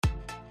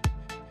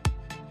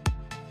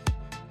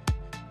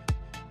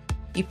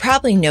You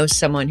probably know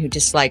someone who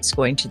dislikes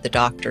going to the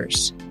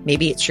doctors.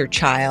 Maybe it's your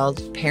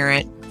child,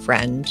 parent,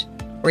 friend,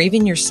 or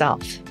even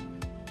yourself.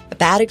 A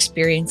bad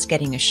experience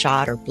getting a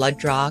shot or blood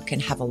draw can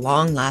have a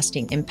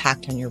long-lasting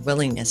impact on your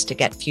willingness to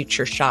get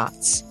future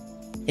shots.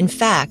 In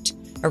fact,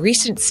 a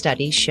recent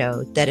study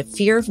showed that if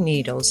fear of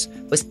needles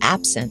was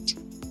absent,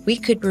 we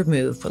could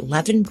remove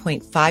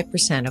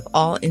 11.5% of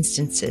all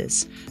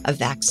instances of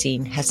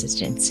vaccine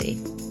hesitancy.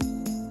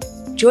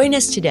 Join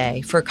us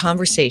today for a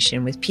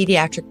conversation with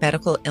pediatric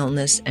medical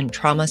illness and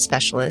trauma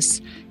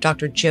specialist,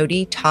 Dr.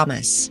 Jody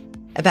Thomas,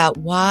 about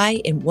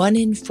why 1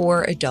 in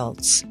 4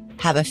 adults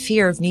have a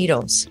fear of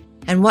needles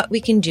and what we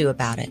can do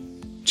about it.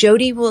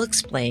 Jody will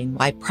explain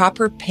why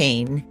proper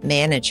pain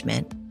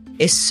management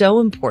is so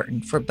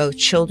important for both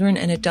children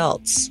and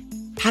adults,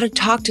 how to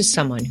talk to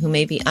someone who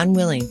may be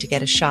unwilling to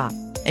get a shot,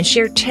 and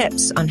share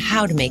tips on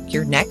how to make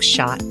your next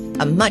shot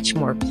a much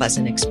more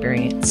pleasant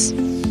experience.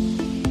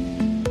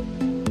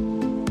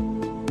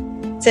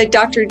 So,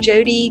 Dr.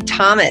 Jody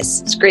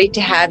Thomas, it's great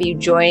to have you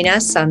join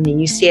us on the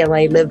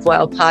UCLA Live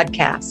Well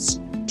podcast.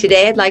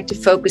 Today, I'd like to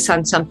focus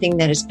on something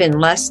that has been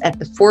less at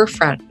the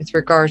forefront with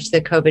regards to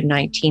the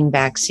COVID-19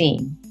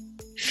 vaccine: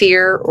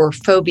 fear or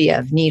phobia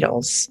of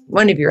needles,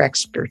 one of your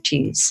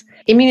expertise.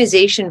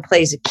 Immunization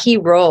plays a key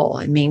role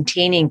in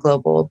maintaining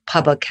global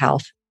public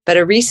health, but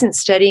a recent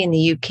study in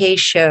the UK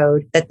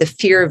showed that the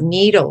fear of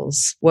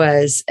needles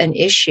was an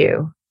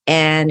issue.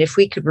 And if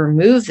we could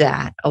remove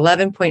that,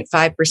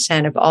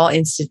 11.5% of all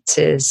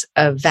instances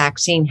of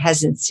vaccine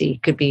hesitancy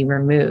could be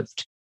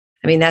removed.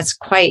 I mean, that's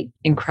quite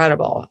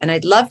incredible. And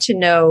I'd love to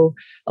know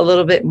a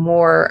little bit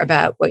more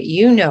about what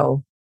you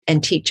know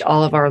and teach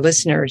all of our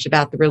listeners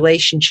about the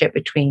relationship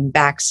between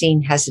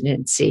vaccine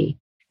hesitancy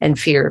and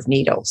fear of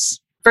needles.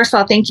 First of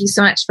all, thank you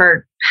so much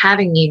for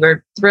having me.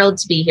 We're thrilled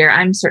to be here.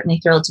 I'm certainly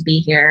thrilled to be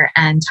here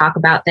and talk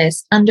about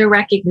this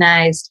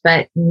under-recognized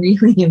but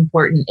really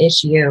important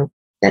issue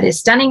that is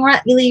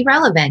stunningly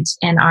relevant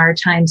in our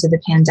times of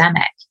the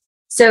pandemic.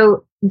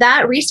 So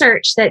that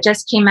research that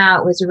just came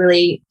out was a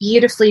really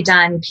beautifully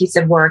done piece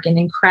of work and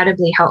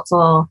incredibly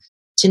helpful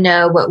to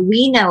know what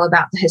we know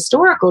about the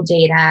historical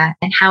data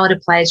and how it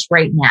applies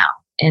right now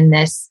in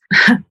this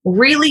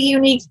really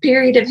unique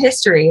period of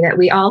history that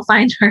we all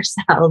find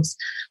ourselves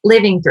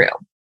living through.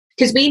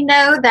 Because we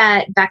know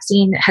that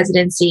vaccine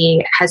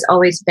hesitancy has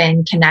always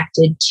been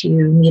connected to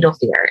needle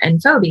fear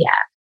and phobia.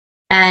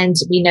 And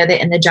we know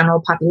that in the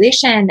general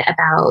population,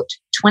 about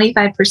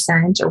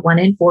 25% or 1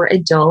 in 4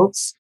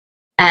 adults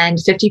and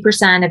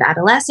 50% of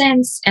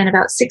adolescents and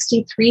about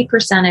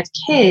 63% of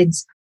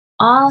kids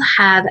all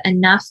have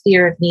enough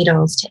fear of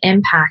needles to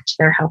impact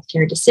their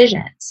healthcare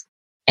decisions.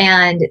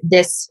 And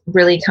this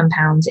really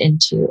compounds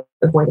into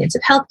avoidance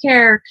of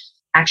healthcare,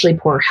 actually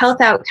poor health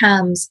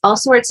outcomes, all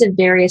sorts of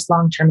various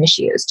long-term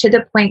issues, to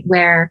the point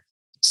where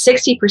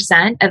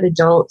 60% of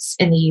adults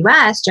in the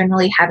US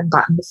generally haven't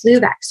gotten the flu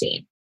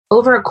vaccine.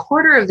 Over a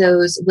quarter of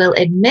those will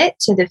admit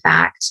to the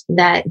fact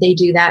that they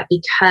do that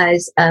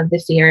because of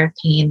the fear of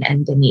pain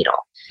and the needle.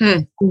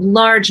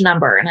 Large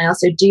number. And I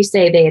also do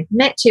say they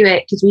admit to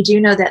it because we do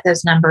know that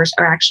those numbers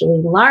are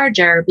actually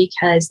larger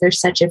because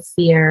there's such a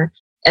fear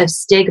of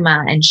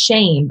stigma and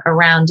shame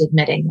around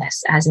admitting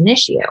this as an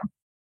issue.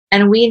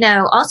 And we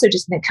know also,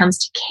 just when it comes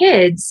to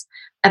kids,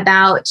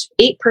 about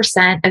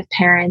 8% of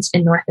parents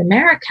in North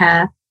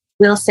America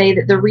will say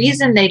that the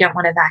reason they don't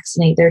want to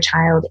vaccinate their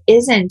child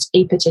isn't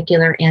a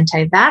particular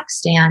anti-vax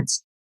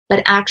stance,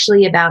 but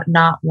actually about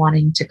not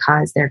wanting to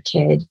cause their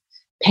kid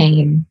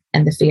pain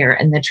and the fear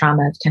and the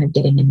trauma of kind of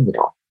getting a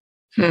needle.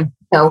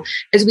 So,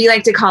 as we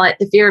like to call it,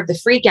 the fear of the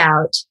freak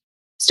out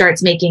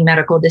starts making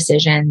medical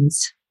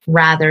decisions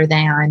rather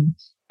than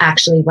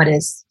actually what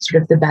is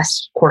sort of the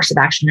best course of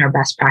action or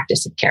best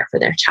practice of care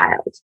for their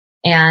child.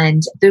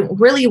 And the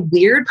really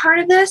weird part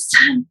of this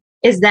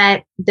is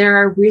that there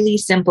are really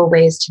simple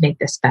ways to make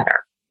this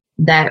better,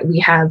 that we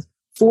have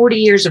 40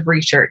 years of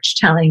research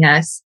telling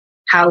us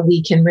how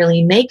we can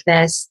really make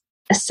this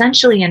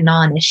essentially a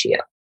non-issue.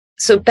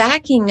 So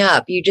backing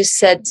up, you just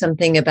said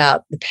something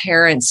about the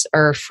parents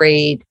are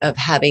afraid of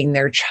having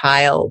their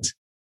child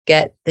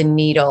get the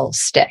needle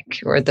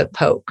stick or the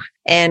poke.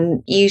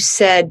 And you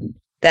said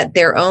that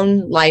their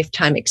own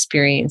lifetime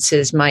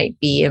experiences might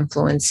be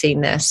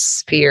influencing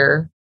this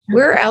fear.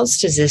 Where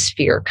else does this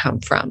fear come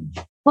from?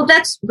 Well,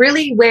 that's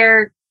really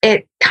where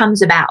it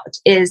comes about,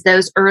 is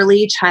those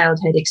early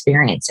childhood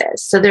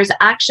experiences. So there's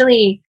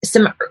actually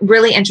some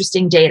really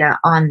interesting data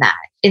on that.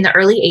 In the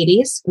early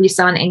 80s, we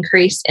saw an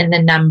increase in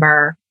the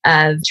number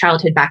of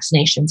childhood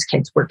vaccinations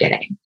kids were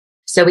getting.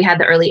 So we had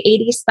the early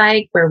 80s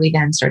spike where we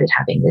then started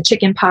having the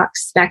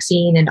chickenpox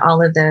vaccine and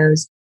all of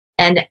those.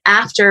 And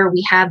after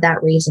we have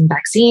that raise in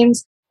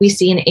vaccines, we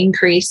see an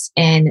increase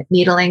in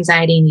needle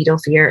anxiety, needle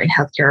fear, and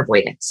healthcare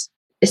avoidance.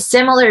 A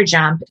similar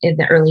jump in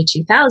the early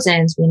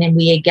 2000s when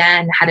we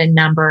again had a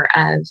number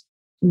of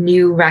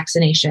new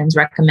vaccinations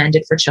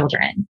recommended for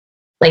children.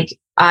 Like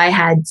I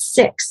had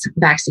 6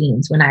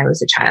 vaccines when I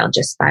was a child,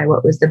 just by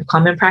what was the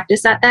common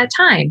practice at that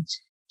time.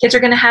 Kids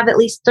are going to have at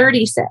least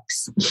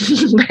 36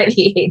 by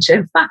the age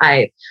of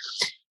 5.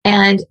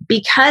 And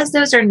because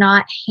those are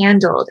not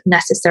handled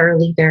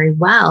necessarily very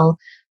well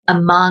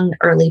among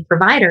early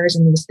providers,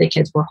 and the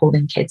kids were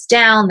holding kids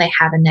down, they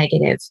have a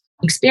negative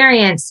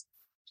experience.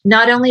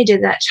 Not only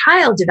did that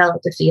child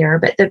develop the fear,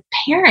 but the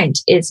parent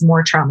is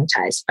more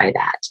traumatized by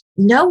that.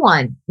 No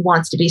one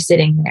wants to be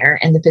sitting there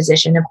in the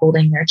position of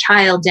holding their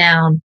child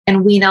down.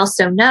 And we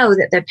also know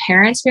that the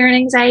parent's fear and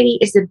anxiety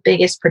is the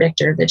biggest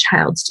predictor of the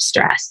child's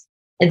distress.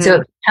 And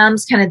so it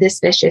becomes kind of this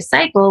vicious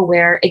cycle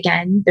where,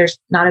 again, there's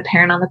not a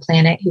parent on the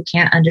planet who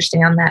can't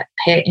understand that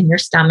pit in your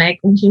stomach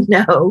when you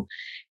know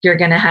you're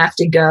going to have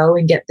to go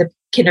and get the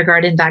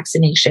kindergarten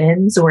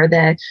vaccinations or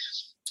the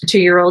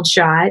 2-year-old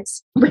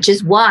shots, which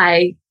is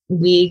why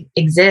we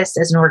exist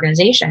as an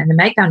organization. The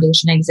Meg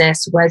Foundation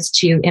exists was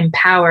to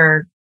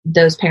empower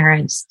those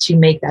parents to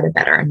make that a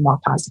better and more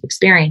positive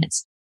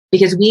experience.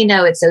 Because we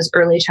know it's those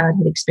early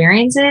childhood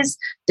experiences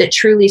that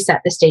truly set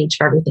the stage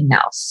for everything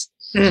else.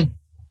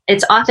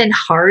 It's often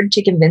hard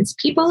to convince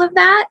people of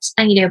that.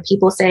 And,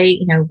 people say,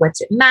 what's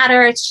it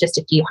matter? It's just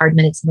a few hard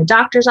minutes in the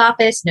doctor's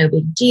office, no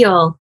big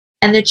deal.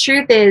 And the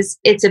truth is,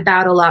 it's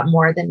about a lot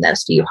more than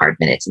those few hard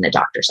minutes in the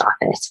doctor's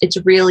office. It's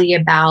really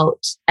about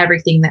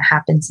everything that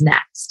happens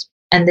next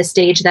and the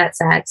stage that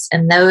sets.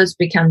 And those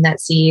become that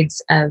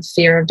seeds of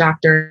fear of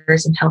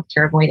doctors and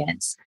healthcare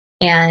avoidance.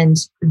 And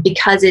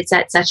because it's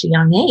at such a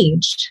young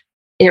age,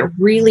 it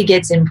really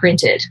gets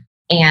imprinted.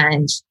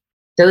 And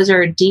those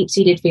are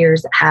deep-seated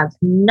fears that have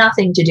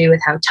nothing to do with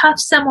how tough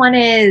someone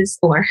is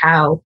or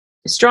how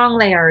strong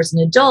they are as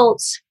an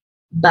adult,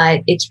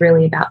 but it's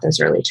really about those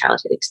early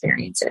childhood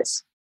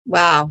experiences.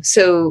 Wow.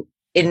 So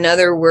in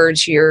other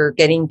words, you're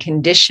getting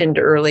conditioned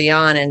early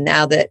on. And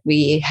now that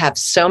we have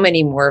so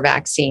many more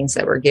vaccines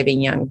that we're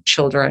giving young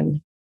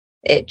children,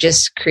 it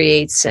just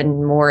creates a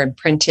more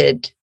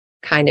imprinted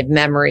kind of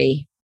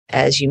memory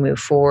as you move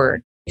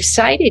forward. You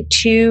cited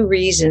 2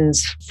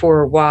 reasons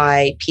for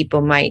why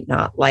people might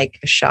not like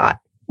a shot.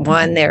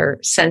 One, they're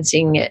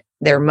sensing it,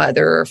 their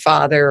mother or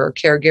father or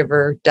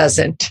caregiver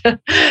doesn't.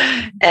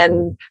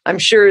 And I'm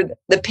sure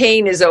the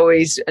pain is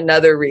always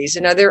another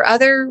reason. Are there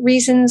other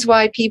reasons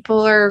why people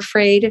are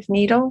afraid of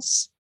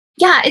needles?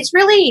 Yeah, it's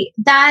really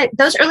that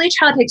those early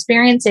childhood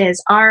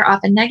experiences are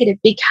often negative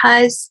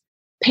because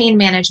pain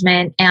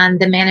management and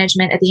the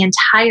management of the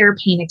entire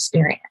pain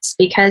experience,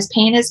 because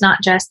pain is not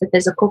just the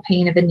physical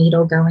pain of a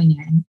needle going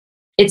in,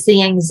 it's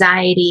the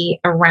anxiety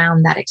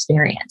around that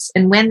experience.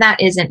 And when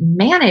that isn't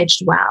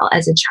managed well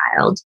as a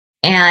child,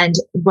 and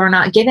we're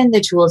not given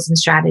the tools and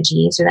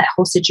strategies, or that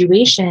whole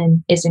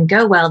situation isn't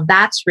go well,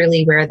 that's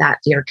really where that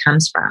fear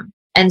comes from.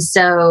 And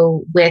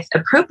so with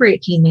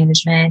appropriate pain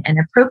management and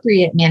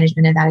appropriate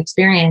management of that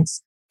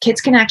experience, kids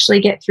can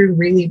actually get through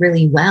really,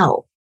 really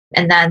well.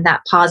 And then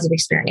that positive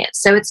experience.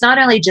 So it's not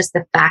only just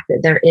the fact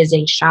that there is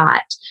a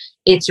shot,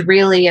 it's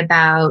really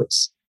about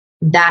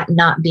that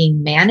not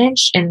being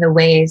managed in the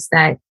ways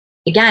that,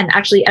 again,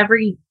 actually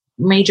every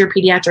major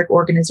pediatric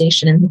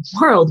organization in the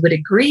world would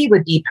agree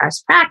would be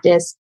best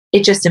practice.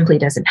 It just simply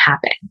doesn't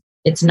happen.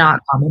 It's not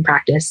common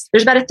practice.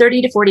 There's about a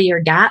 30 to 40 year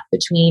gap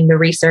between the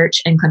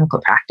research and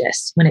clinical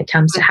practice when it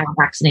comes to how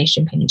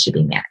vaccination pain should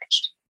be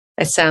managed.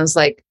 It sounds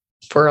like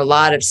for a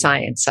lot of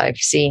science I've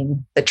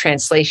seen, the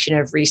translation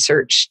of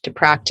research to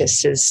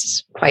practice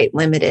is quite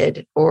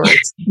limited, or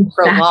it's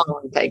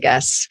prolonged, I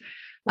guess.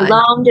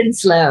 Prolonged and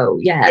slow,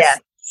 yes.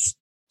 Yes.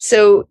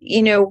 So,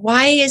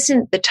 why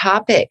isn't the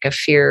topic of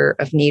fear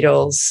of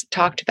needles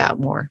talked about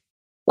more?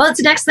 Well, it's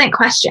an excellent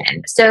question.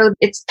 So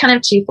it's kind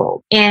of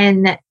twofold.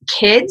 In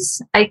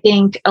kids, I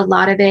think a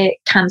lot of it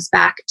comes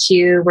back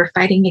to we're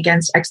fighting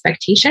against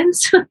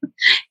expectations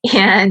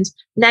and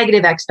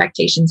negative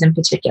expectations in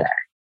particular.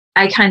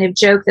 I kind of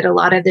joke that a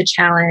lot of the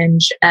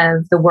challenge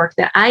of the work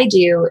that I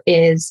do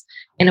is,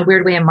 in a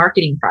weird way, a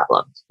marketing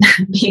problem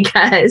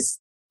because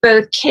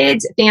both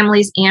kids,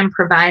 families, and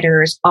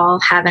providers all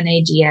have an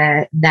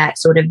idea that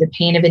sort of the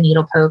pain of a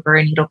needle poke or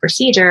a needle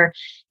procedure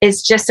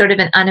is just sort of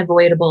an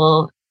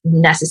unavoidable,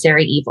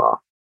 necessary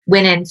evil,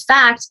 when in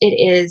fact, it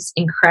is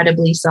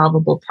incredibly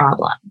solvable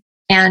problem.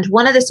 And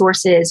one of the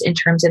sources in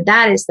terms of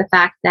that is the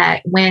fact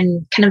that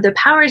when kind of the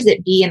powers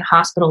that be in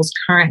hospitals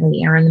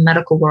currently or in the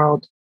medical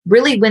world,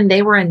 really when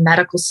they were in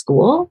medical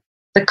school,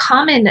 the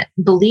common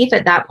belief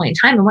at that point in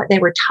time and what they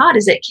were taught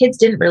is that kids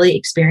didn't really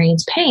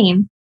experience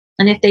pain.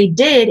 And if they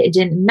did, it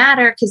didn't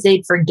matter because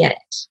they'd forget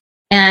it.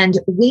 And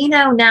we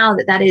know now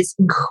that that is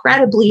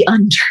incredibly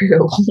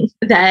untrue,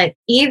 that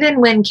even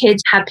when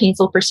kids have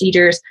painful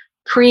procedures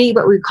pre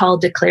what we call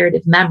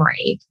declarative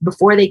memory,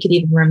 before they could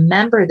even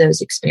remember those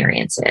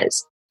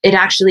experiences, it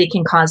actually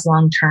can cause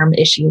long-term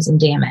issues and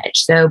damage.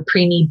 So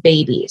preemie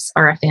babies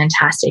are a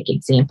fantastic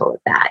example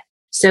of that.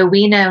 So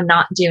we know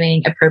not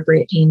doing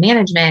appropriate pain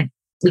management,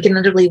 we can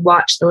literally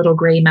watch the little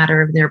gray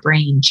matter of their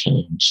brain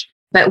change.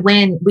 But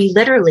when we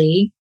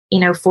literally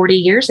 40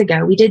 years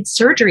ago, we did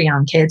surgery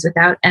on kids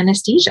without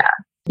anesthesia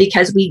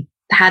because we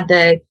had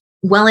the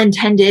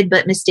well-intended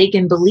but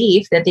mistaken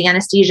belief that the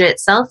anesthesia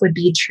itself would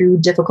be too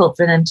difficult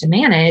for them to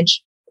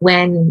manage,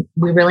 when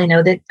we really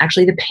know that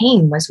actually the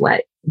pain was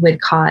what would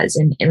cause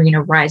and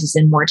rises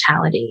in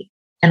mortality.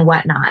 and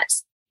whatnot.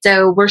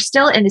 So we're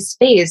still in this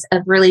phase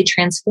of really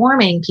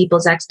transforming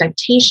people's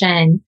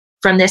expectation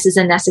from this is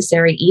a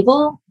necessary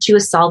evil to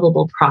a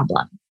solvable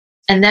problem.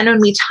 And then when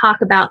we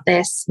talk about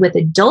this with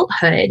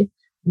adulthood,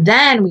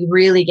 then we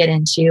really get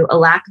into a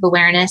lack of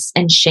awareness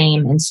and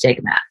shame and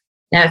stigma.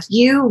 Now, if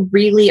you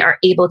really are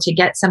able to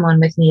get someone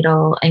with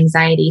needle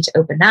anxiety to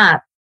open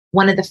up,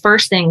 one of the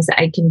first things that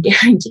I can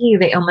guarantee you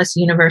they almost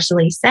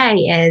universally say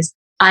is,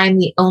 I'm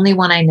the only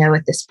one I know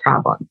with this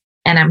problem.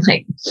 And I'm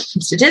like,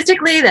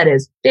 statistically, that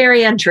is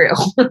very untrue.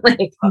 What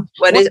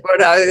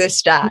are the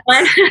stats?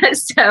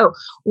 So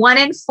 1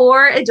 in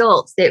 4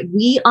 adults that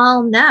we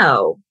all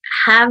know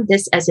have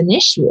this as an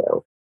issue.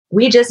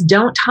 We just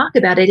don't talk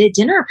about it at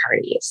dinner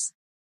parties.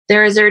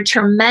 There is a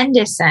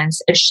tremendous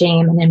sense of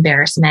shame and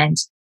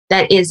embarrassment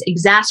that is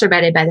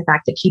exacerbated by the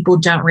fact that people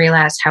don't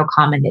realize how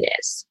common it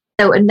is.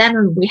 So, and then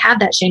when we have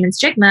that shame and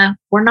stigma,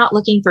 we're not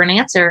looking for an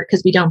answer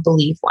because we don't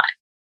believe one.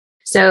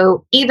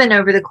 So even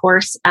over the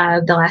course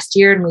of the last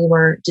year, and we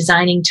were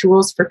designing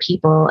tools for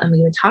people and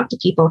we would talk to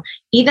people,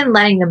 even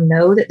letting them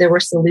know that there were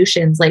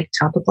solutions like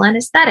topical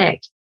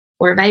anesthetic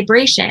or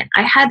vibration.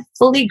 I had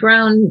fully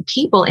grown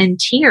people in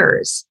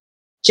tears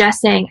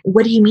just saying,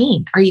 what do you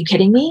mean? Are you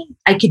kidding me?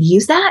 I could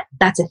use that?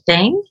 That's a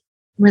thing?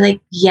 We're like,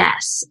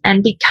 yes.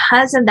 And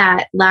because of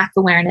that lack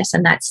of awareness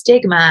and that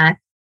stigma,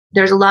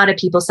 there's a lot of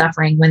people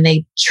suffering when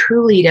they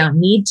truly don't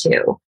need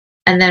to.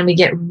 And then we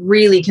get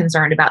really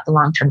concerned about the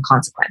long-term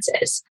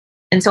consequences.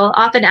 And so I'll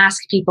often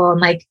ask people, I'm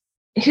like,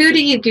 who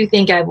do you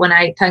think of when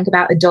I think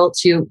about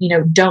adults who,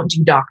 don't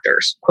do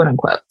doctors, quote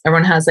unquote?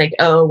 Everyone has like,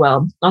 oh,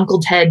 well,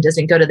 Uncle Ted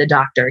doesn't go to the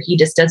doctor. He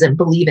just doesn't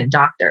believe in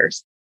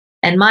doctors.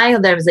 And my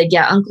other was like,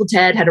 yeah, Uncle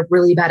Ted had a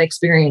really bad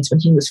experience when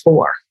he was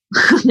 4.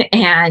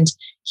 And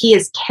he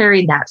has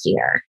carried that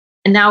fear.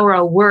 And now we're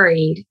all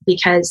worried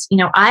because,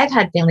 I've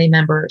had family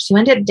members who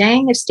ended up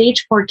dying of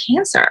stage 4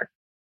 cancer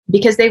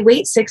because they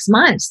wait 6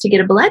 months to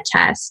get a blood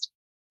test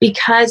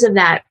because of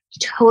that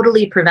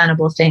totally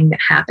preventable thing that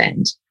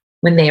happened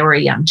when they were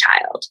a young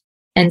child.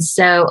 And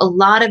so a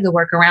lot of the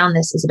work around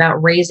this is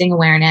about raising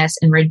awareness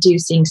and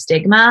reducing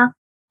stigma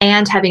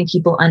and having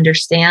people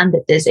understand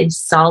that this is a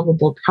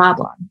solvable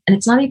problem. And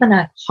it's not even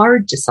a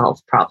hard to solve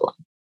problem.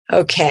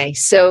 Okay.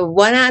 So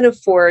 1 out of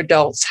 4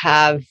 adults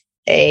have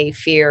a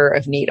fear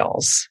of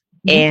needles.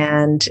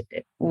 And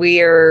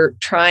we're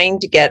trying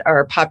to get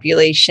our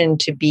population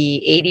to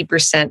be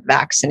 80%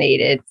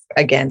 vaccinated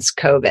against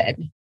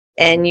COVID.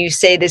 And you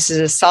say this is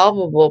a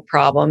solvable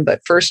problem, but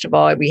first of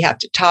all, we have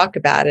to talk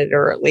about it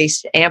or at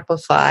least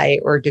amplify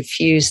or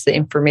diffuse the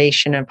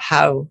information of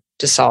how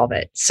to solve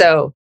it.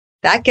 So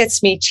that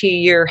gets me to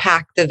your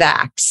Hack the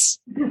Vax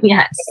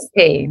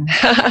campaign,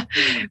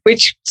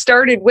 which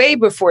started way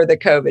before the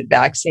COVID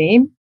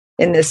vaccine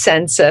in the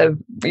sense of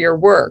your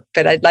work.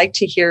 But I'd like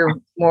to hear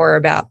more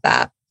about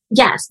that.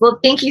 Yes. Well,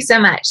 thank you so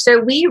much. So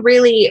we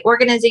really,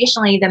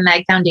 organizationally, the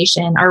MEG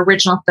Foundation, our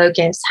original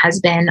focus has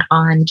been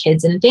on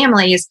kids and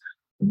families.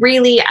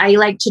 Really, I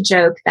like to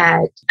joke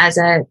that as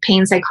a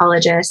pain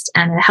psychologist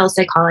and a health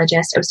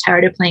psychologist, I was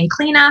tired of playing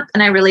cleanup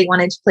and I really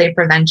wanted to play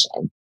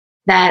prevention.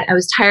 That I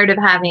was tired of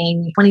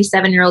having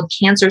 27-year-old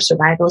cancer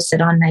survivors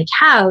sit on my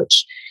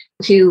couch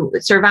who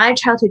survived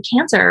childhood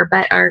cancer,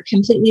 but are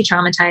completely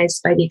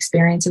traumatized by the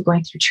experience of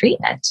going through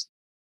treatment.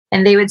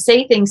 And they would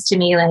say things to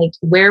me like,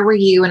 where were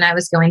you when I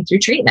was going through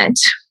treatment?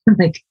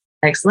 Like,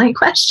 excellent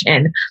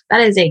question.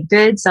 That is a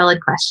good,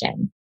 solid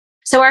question.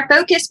 So our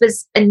focus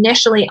was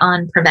initially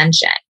on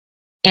prevention.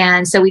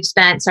 And so we've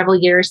spent several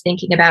years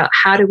thinking about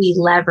how do we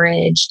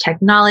leverage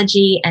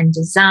technology and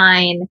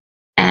design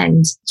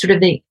and sort of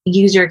the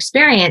user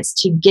experience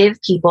to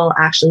give people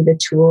actually the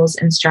tools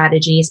and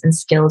strategies and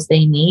skills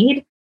they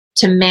need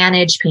to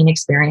manage pain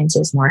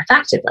experiences more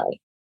effectively.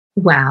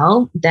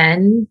 Well,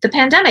 then the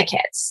pandemic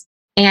hits.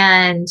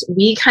 And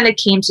we kind of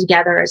came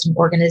together as an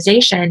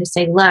organization to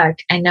say, look,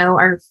 I know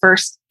our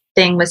first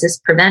thing was this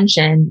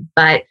prevention,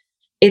 but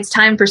it's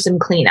time for some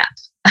cleanup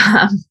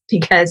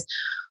because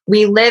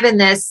we live in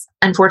this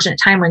unfortunate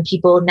time when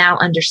people now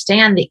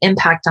understand the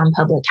impact on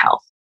public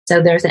health.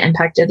 So there's the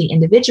impact of the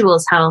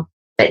individual's health,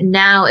 but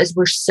now as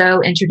we're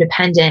so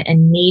interdependent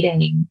and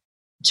needing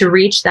to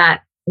reach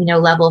that,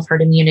 level of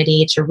herd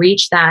immunity, to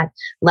reach that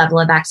level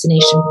of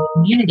vaccination in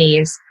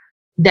communities,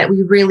 that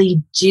we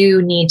really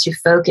do need to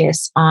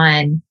focus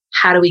on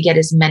how do we get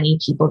as many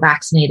people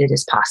vaccinated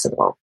as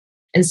possible.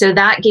 And so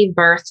that gave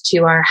birth to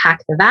our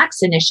Hack the Vax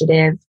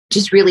initiative,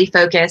 just really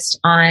focused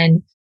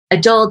on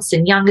adults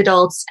and young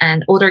adults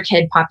and older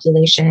kid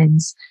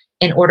populations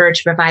in order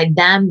to provide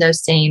them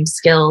those same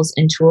skills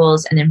and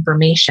tools and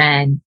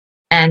information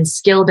and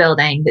skill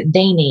building that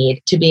they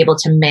need to be able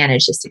to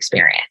manage this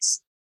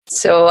experience.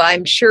 So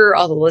I'm sure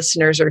all the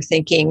listeners are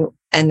thinking,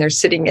 and they're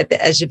sitting at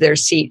the edge of their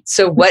seat.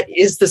 So what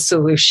is the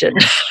solution?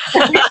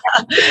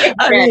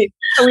 I mean,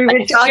 we've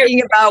been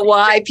talking about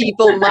why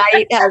people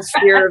might have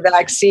fear of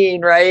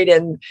vaccine, right?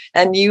 And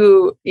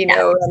you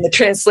know, and the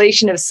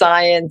translation of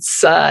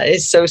science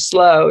is so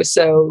slow.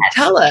 So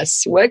tell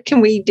us, what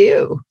can we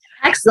do?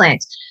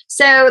 Excellent.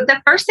 So the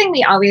first thing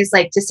we always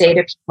like to say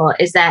to people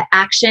is that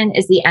action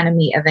is the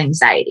enemy of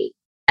anxiety,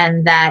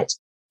 and that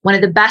one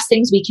of the best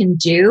things we can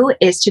do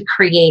is to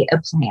create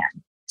a plan.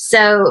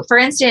 So for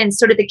instance,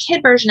 sort of the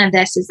kid version of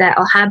this is that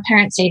I'll have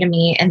parents say to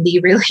me in the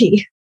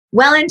really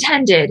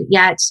well-intended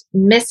yet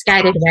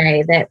misguided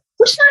way that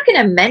we're just not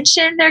going to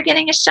mention they're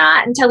getting a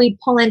shot until we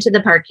pull into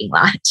the parking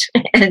lot.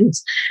 And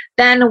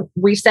then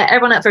we've set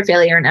everyone up for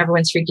failure and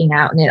everyone's freaking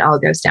out and it all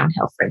goes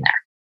downhill from there.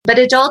 But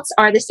adults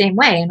are the same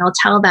way. And I'll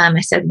tell them,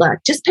 I said, look,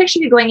 just picture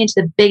you going into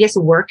the biggest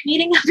work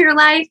meeting of your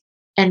life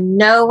and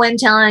no one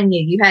telling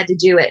you had to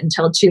do it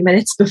until 2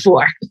 minutes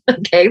before.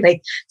 Okay.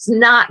 Like it's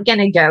not going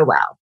to go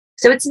well.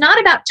 So it's not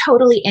about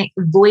totally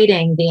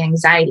avoiding the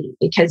anxiety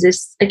because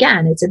it's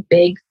a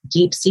big,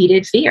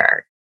 deep-seated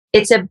fear.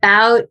 It's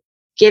about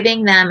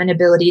giving them an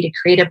ability to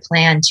create a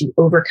plan to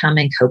overcome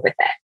and cope with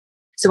it.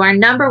 So our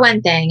number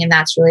one thing, and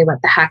that's really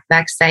what the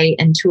HackBack site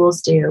and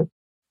tools do,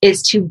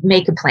 is to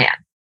make a plan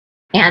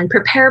and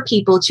prepare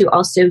people to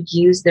also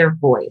use their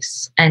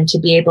voice and to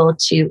be able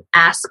to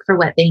ask for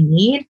what they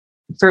need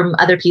from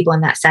other people in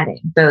that setting,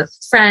 both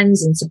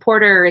friends and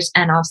supporters,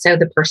 and also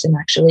the person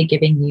actually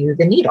giving you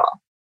the needle.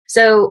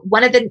 So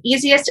one of the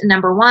easiest,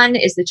 number one,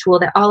 is the tool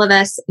that all of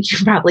us,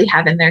 you probably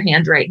have in their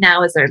hand right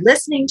now as they're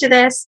listening to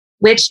this,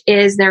 which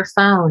is their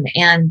phone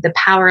and the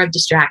power of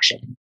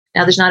distraction.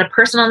 Now, there's not a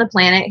person on the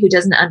planet who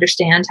doesn't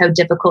understand how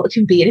difficult it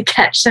can be to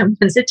catch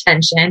someone's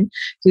attention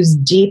who's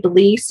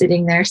deeply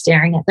sitting there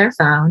staring at their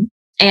phone.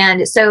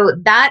 And so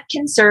that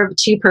can serve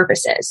two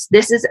purposes.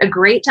 This is a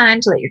great time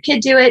to let your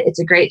kid do it. It's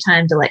a great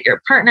time to let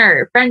your partner or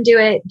your friend do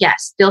it.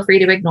 Yes, feel free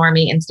to ignore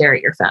me and stare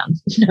at your phone.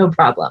 No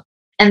problem.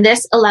 And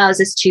this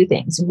allows us two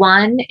things.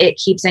 One, it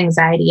keeps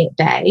anxiety at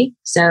bay.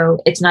 So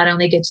it's not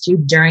only good to do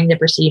during the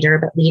procedure,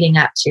 but leading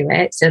up to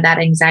it so that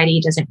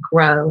anxiety doesn't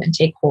grow and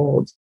take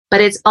hold.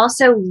 But it's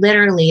also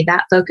literally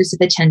that focus of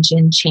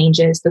attention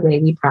changes the way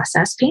we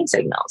process pain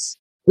signals.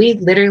 We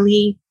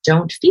literally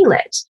don't feel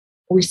it.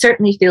 We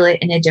certainly feel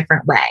it in a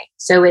different way.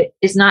 So it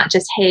is not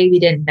just, hey, we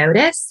didn't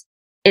notice.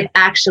 It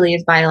actually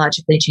is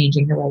biologically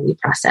changing the way we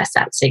process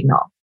that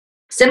signal.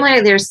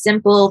 Similarly, there's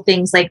simple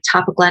things like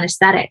topical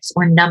anesthetics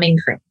or numbing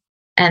cream,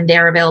 and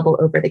they're available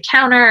over the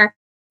counter.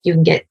 You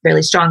can get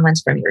really strong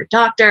ones from your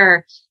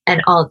doctor,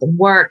 and all of them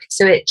work.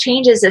 So it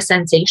changes the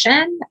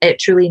sensation. It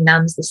truly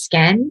numbs the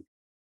skin,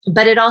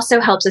 but it also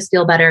helps us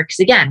feel better because,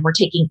 again, we're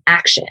taking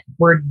action.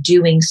 We're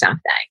doing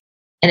something,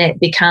 and it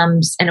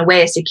becomes, in a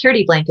way, a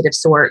security blanket of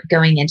sort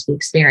going into the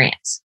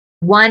experience.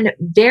 One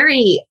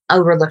very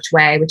overlooked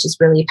way, which is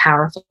really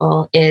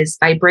powerful, is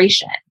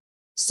vibration.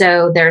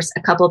 So there's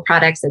a couple of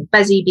products like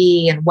Buzzy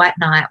Bee and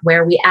whatnot,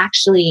 where we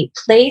actually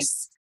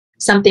place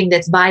something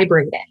that's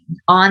vibrating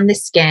on the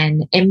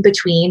skin in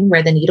between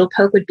where the needle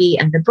poke would be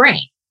and the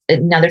brain.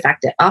 Another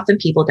fact that often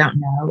people don't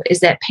know is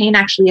that pain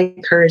actually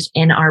occurs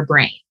in our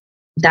brain.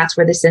 That's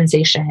where the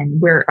sensation,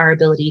 where our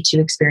ability to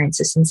experience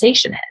the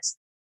sensation is.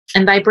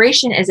 And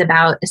vibration is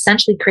about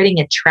essentially creating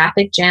a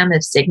traffic jam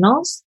of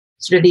signals,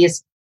 sort of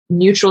these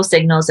neutral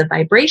signals of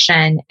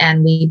vibration,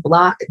 and we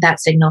block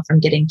that signal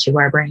from getting to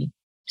our brain.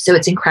 So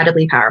it's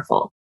incredibly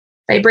powerful.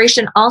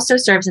 Vibration also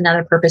serves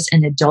another purpose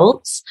in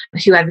adults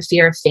who have a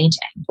fear of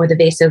fainting or the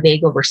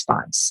vasovagal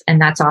response. And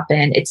that's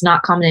often, it's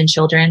not common in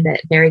children, but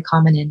very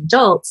common in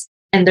adults.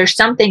 And there's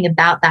something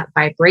about that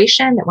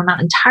vibration that we're not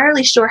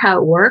entirely sure how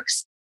it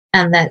works,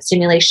 and that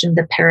stimulation of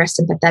the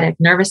parasympathetic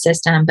nervous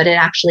system, but it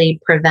actually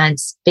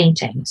prevents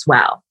fainting as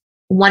well.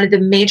 One of the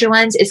major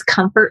ones is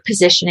comfort,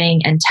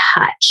 positioning, and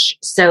touch.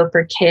 So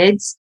for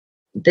kids,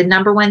 the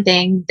number one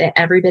thing that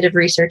every bit of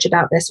research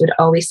about this would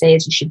always say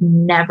is you should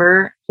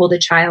never hold a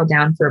child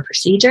down for a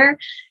procedure.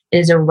 It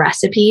is a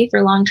recipe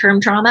for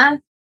long-term trauma.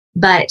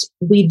 But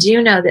we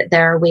do know that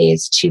there are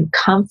ways to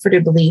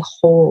comfortably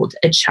hold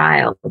a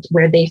child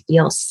where they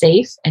feel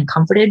safe and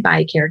comforted by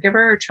a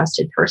caregiver or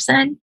trusted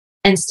person,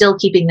 and still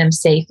keeping them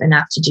safe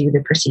enough to do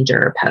the procedure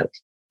or poke.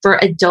 For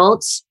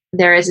adults,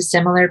 there is a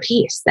similar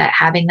piece that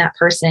having that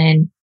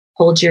person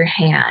hold your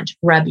hand,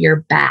 rub your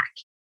back,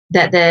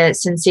 that the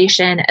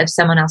sensation of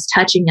someone else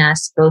touching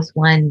us, both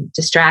one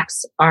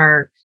distracts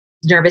our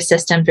nervous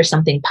system for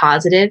something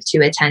positive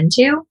to attend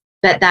to,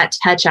 but that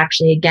touch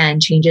actually,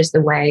 again, changes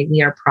the way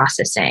we are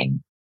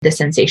processing the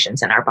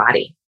sensations in our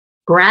body.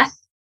 Breath,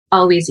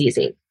 always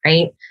easy,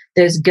 right?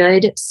 Those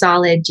good,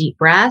 solid, deep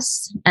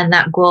breaths. And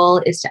that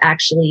goal is to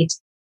actually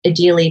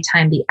ideally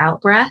time the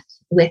out breath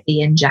with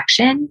the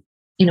injection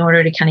in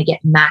order to kind of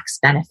get max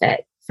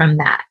benefit from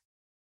that.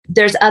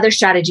 There's other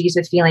strategies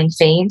with feeling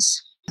faint,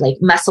 like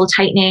muscle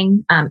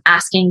tightening,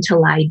 asking to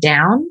lie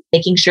down,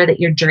 making sure that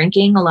you're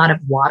drinking a lot of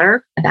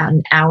water about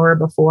an hour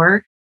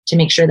before to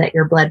make sure that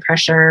your blood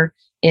pressure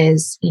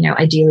is,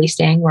 ideally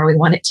staying where we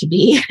want it to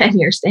be and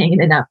you're staying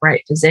in an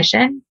upright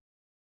position.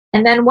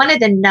 And then one of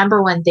the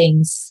number one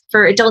things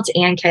for adults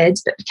and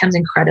kids, but becomes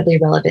incredibly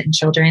relevant in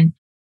children,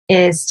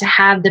 is to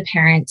have the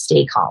parent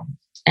stay calm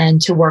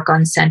and to work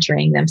on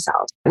centering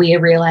themselves. We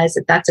realize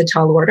that that's a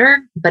tall order,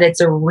 but it's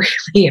a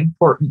really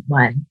important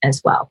one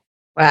as well.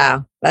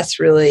 Wow, that's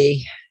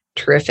really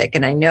Terrific.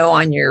 And I know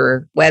on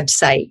your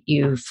website,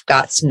 you've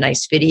got some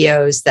nice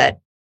videos that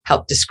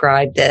help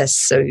describe this.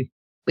 So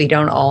we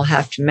don't all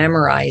have to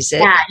memorize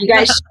it. Yeah, you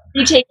guys should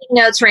be taking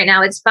notes right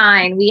now. It's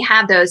fine. We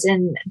have those.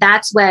 And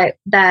that's what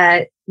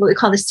we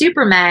call the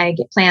Super Meg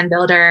Plan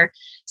Builder.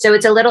 So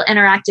it's a little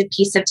interactive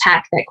piece of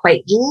tech that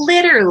quite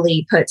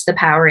literally puts the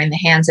power in the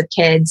hands of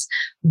kids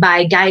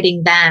by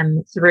guiding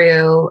them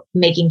through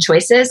making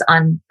choices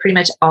on pretty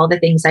much all the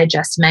things I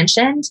just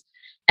mentioned.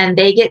 And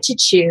they get to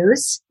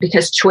choose,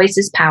 because choice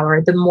is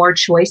power. The more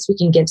choice we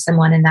can give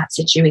someone in that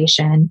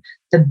situation,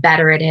 the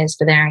better it is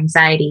for their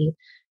anxiety.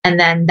 And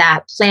then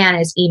that plan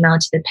is emailed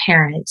to the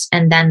parents.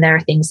 And then there are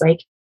things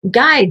like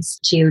guides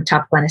to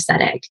topical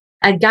anesthetic,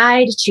 a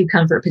guide to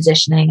comfort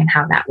positioning and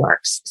how that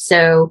works.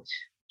 So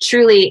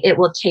truly, it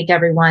will take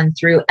everyone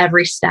through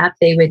every step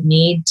they would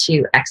need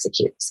to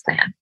execute this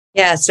plan.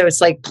 Yeah. So it's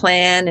like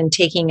plan and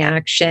taking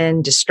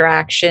action,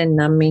 distraction,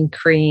 numbing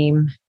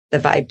cream, the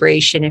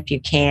vibration if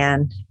you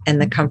can, and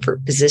the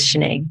comfort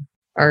positioning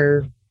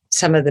are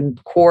some of the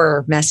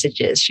core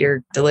messages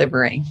you're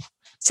delivering.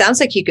 Sounds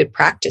like you could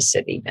practice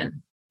it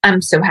even.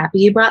 I'm so happy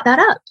you brought that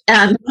up.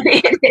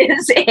 It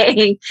is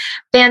a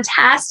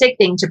fantastic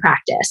thing to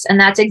practice. And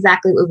that's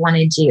exactly what we want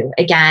to do.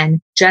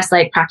 Again, just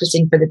like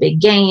practicing for the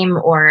big game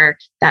or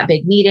that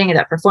big meeting or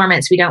that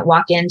performance, we don't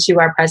walk into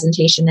our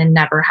presentation and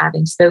never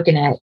having spoken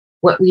it.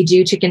 What we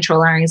do to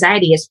control our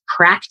anxiety is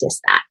practice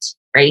that,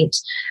 right?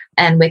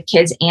 And with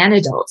kids and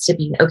adults to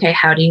be, okay,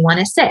 how do you want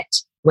to sit?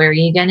 Where are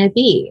you going to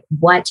be?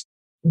 What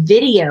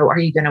video are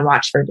you going to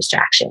watch for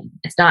distraction?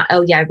 It's not,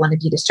 oh yeah, I want to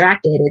be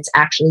distracted. It's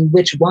actually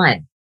which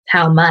one,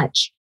 how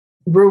much.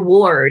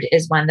 Reward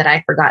is one that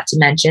I forgot to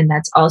mention.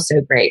 That's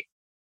also great.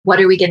 What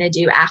are we going to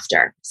do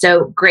after?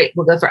 So great,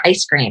 we'll go for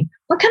ice cream.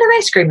 What kind of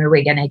ice cream are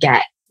we going to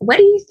get? What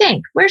do you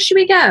think? Where should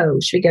we go?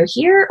 Should we go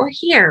here or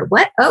here?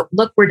 What? Oh,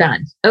 look, we're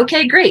done.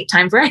 Okay, great.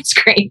 Time for ice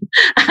cream.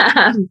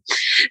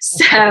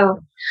 So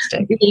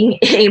being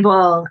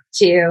able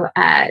to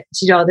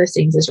do all those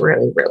things is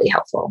really, really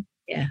helpful.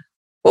 Yeah.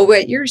 Well,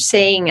 what you're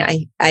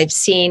saying, I've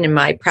seen in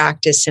my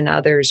practice and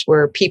others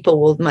where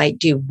people might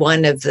do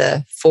one of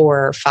the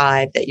 4 or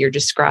 5 that you're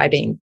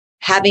describing.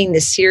 Having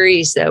the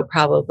series, though,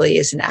 probably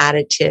is an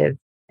additive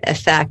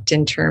effect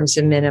in terms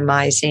of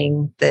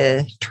minimizing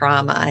the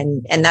trauma.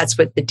 And that's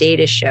what the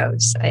data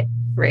shows,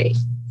 right?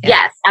 Yeah.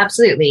 Yes,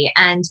 absolutely.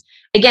 And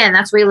again,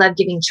 that's why we love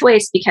giving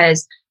choice,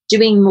 because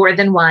doing more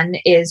than one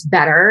is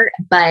better,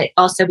 but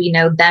also we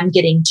know them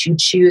getting to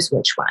choose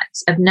which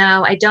ones. Of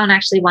no, I don't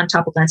actually want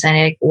topical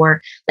anesthetic,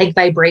 or like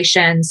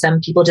vibration. Some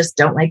people just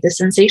don't like the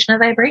sensation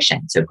of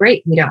vibration. So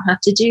great, we don't have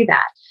to do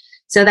that.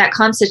 So that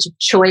concept of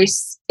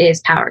choice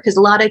is power, because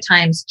a lot of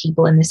times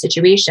people in this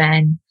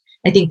situation,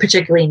 I think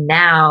particularly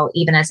now,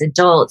 even as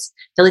adults,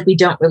 feel like we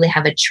don't really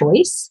have a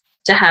choice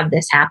to have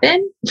this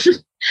happen.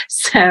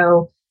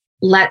 So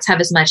let's have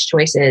as much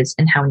choices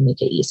in how we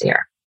make it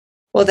easier.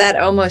 Well, that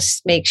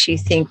almost makes you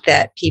think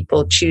that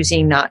people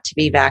choosing not to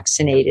be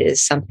vaccinated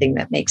is something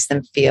that makes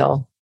them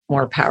feel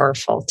more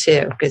powerful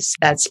too, because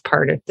that's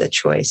part of the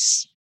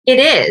choice. It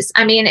is.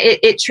 I mean,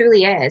 it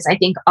truly is. I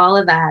think all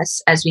of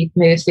us, as we've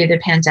moved through the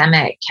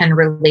pandemic, can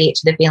relate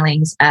to the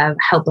feelings of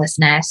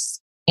helplessness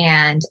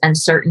and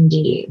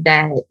uncertainty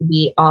that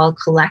we all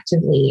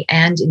collectively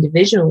and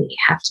individually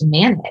have to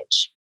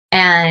manage.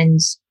 And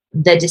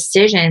the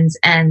decisions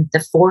and the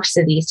force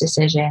of these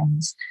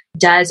decisions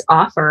does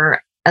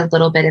offer a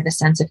little bit of a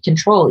sense of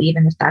control,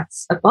 even if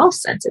that's a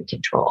false sense of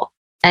control.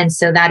 And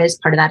so that is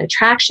part of that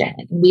attraction.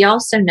 We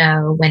also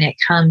know when it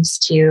comes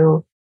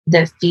to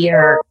the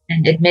fear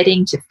and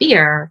admitting to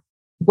fear,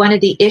 one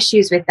of the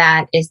issues with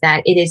that is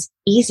that it is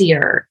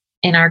easier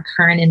in our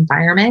current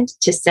environment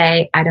to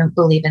say, I don't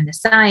believe in the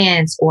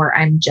science, or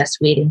I'm just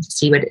waiting to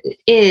see what it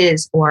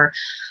is, or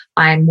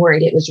I'm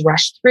worried it was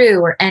rushed through,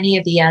 or any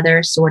of the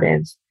other sort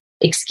of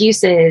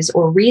excuses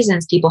or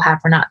reasons people have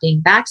for not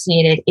being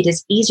vaccinated. It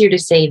is easier to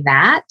say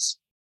that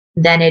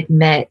than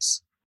admit,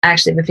 I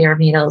actually have a fear of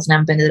needles and I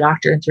haven't been to the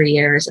doctor in 3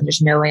 years and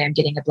there's no way I'm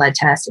getting a blood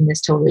test and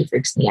this totally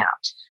freaks me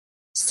out.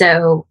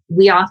 So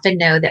we often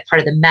know that part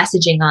of the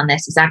messaging on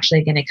this is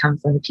actually going to come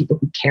from the people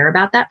who care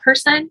about that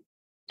person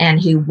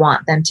and who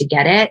want them to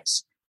get it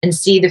and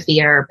see the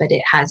fear, but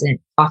it hasn't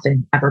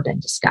often ever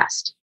been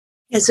discussed.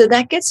 Yeah, so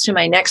that gets to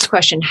my next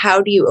question.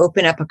 How do you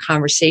open up a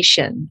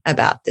conversation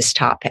about this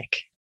topic?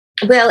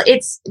 Well,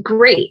 it's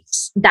great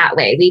that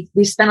way.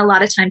 We've spent a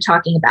lot of time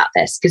talking about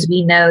this because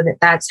we know that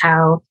that's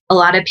how a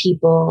lot of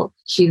people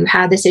who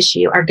have this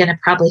issue are going to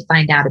probably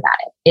find out about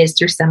it, is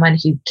through someone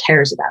who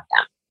cares about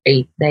them.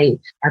 Right? They,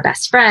 our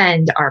best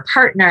friend, our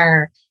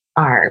partner,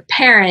 our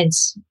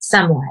parents,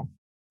 someone.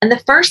 And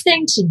the first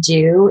thing to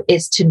do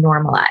is to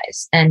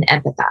normalize and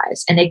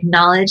empathize and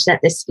acknowledge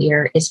that this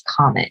fear is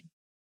common.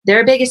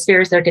 Their biggest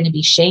fear is they're going to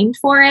be shamed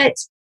for it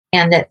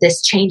and that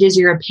this changes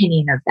your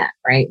opinion of them,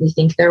 right? We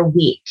think they're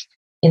weak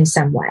in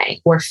some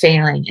way or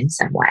failing in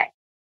some way.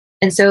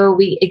 And so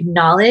we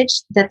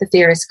acknowledge that the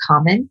fear is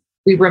common.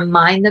 We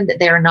remind them that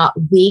they are not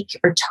weak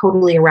or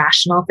totally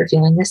irrational for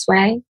feeling this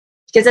way,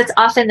 because that's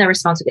often the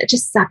response we get.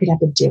 Just suck it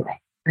up and do it.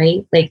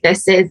 right? Like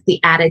this is the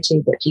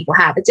attitude that people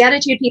have. It's the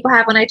attitude people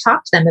have when I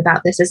talk to them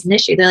about this as an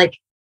issue. They're like,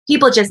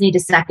 people just need to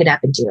suck it up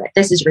and do it.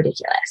 This is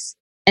ridiculous.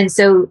 And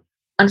so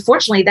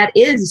unfortunately, that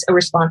is a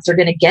response they're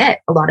going to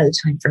get a lot of the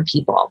time from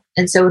people.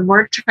 And so when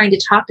we're trying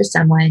to talk to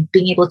someone,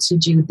 being able to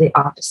do the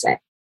opposite,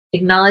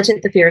 acknowledge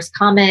that the fear is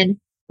common,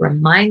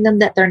 remind them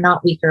that they're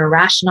not weak or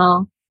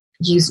irrational,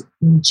 use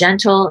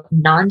gentle,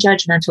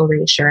 non-judgmental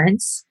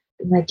reassurance.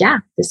 Like, yeah,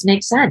 this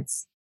makes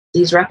sense.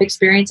 These rough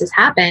experiences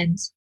happened.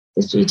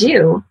 This you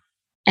do.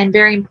 And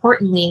very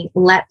importantly,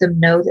 let them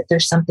know that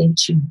there's something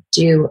to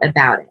do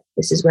about it.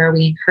 This is where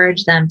we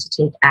encourage them to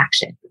take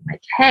action.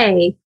 Like,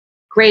 hey,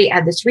 great, I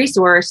have this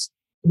resource.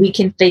 We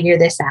can figure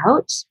this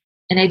out.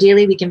 And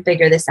ideally, we can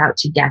figure this out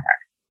together.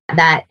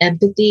 That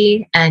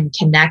empathy and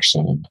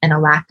connection and a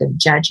lack of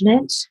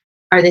judgment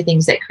are the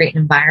things that create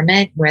an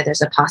environment where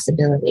there's a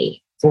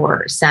possibility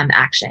for some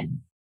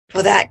action.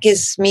 Well, that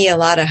gives me a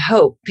lot of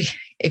hope.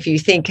 If you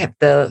think of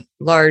the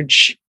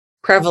large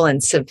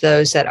prevalence of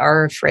those that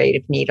are afraid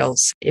of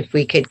needles, if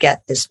we could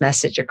get this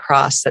message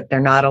across that they're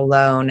not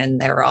alone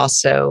and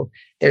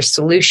there's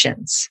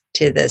solutions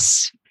to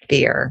this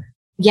fear.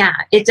 Yeah,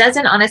 it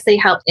doesn't honestly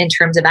help in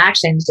terms of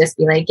actions. Just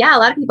be like, yeah, a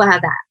lot of people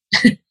have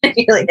that.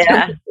 You're like,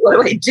 yeah. What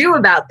do I do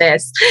about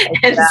this?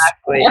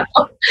 Exactly. And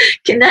so,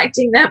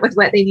 connecting them with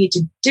what they need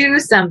to do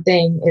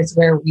something is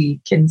where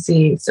we can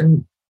see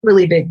some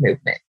really big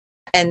movement.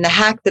 And the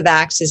Hack the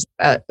Vax is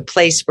a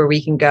place where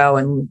we can go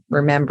and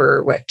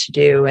remember what to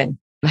do and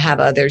have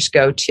others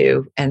go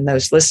to. And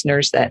those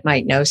listeners that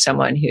might know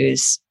someone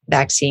who's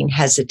vaccine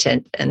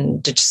hesitant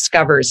and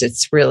discovers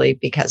it's really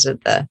because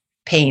of the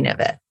pain of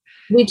it.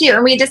 We do.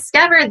 And we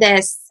discover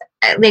this,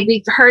 like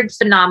we've heard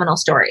phenomenal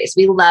stories.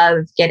 We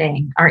love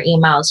getting our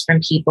emails from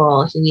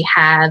people who we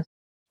have,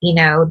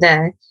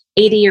 the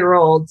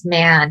 80-year-old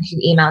man who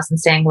emails and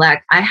saying, look,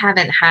 I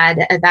haven't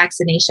had a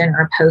vaccination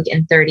or a poke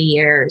in 30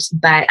 years,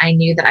 but I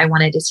knew that I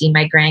wanted to see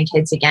my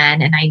grandkids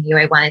again. And I knew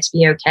I wanted to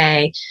be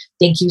okay.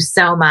 Thank you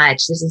so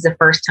much. This is the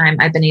first time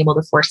I've been able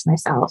to force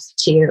myself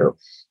to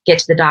get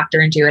to the doctor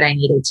and do what I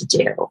needed to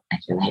do. I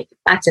feel like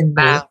that's amazing.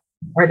 Wow.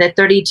 Or the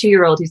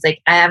 32-year-old who's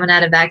like, I haven't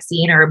had a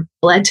vaccine or a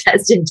blood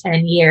test in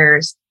 10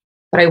 years,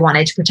 but I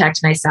wanted to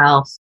protect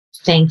myself.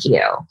 Thank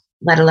you.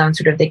 Let alone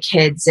sort of the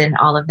kids and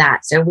all of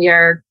that. So we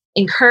are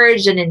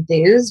encouraged and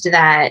enthused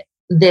that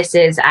this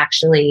is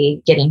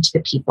actually getting to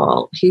the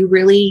people who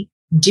really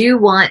do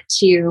want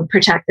to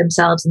protect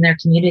themselves and their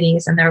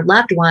communities and their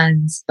loved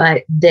ones,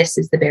 but this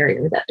is the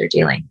barrier that they're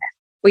dealing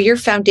with. Well, your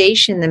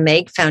foundation, the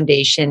Meg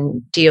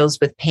Foundation, deals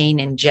with pain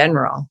in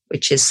general,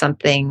 which is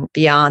something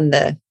beyond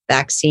the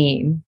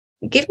vaccine.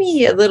 Give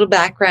me a little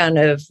background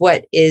of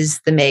what is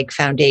the Meg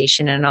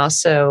Foundation and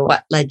also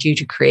what led you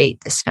to create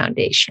this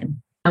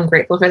foundation. I'm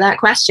grateful for that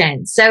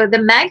question. So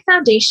the Meg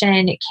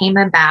Foundation came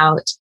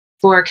about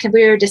we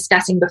were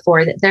discussing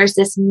before that there's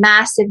this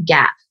massive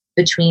gap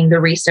between the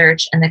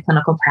research and the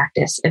clinical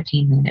practice of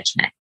pain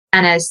management.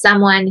 And as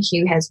someone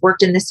who has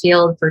worked in this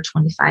field for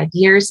 25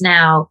 years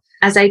now,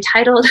 as I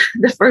titled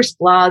the first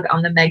blog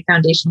on the Meg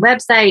Foundation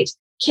website,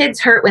 kids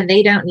hurt when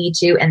they don't need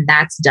to, and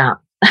that's dumb.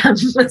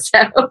 So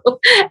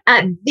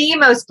at the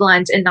most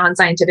blunt and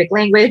non-scientific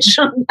language,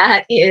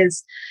 that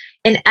is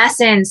in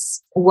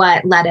essence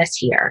what led us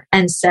here.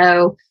 And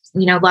so, a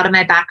lot of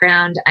my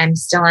background, I'm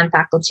still on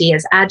faculty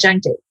as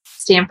adjunct at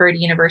Stanford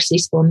University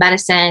School of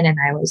Medicine, and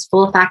I was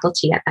full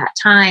faculty at that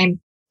time,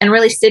 and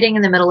really sitting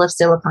in the middle of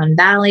Silicon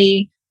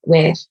Valley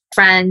with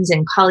friends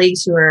and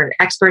colleagues who are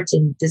experts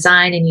in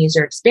design and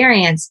user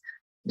experience.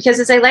 Because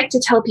as I like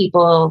to tell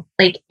people,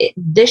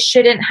 this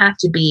shouldn't have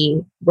to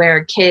be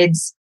where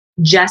kids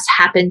just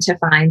happen to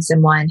find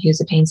someone who's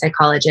a pain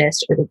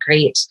psychologist or the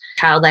great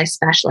child life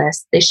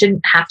specialist. They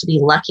shouldn't have to be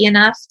lucky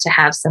enough to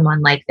have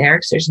someone like there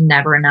because there's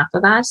never enough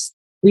of us.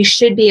 We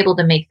should be able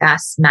to make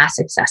this mass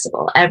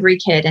accessible. Every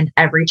kid and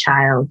every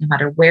child, no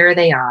matter where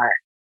they are,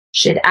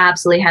 should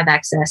absolutely have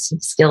access to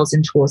the skills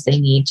and tools they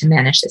need to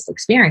manage this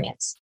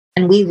experience.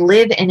 And we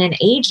live in an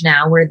age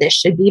now where this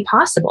should be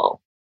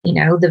possible.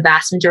 The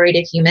vast majority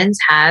of humans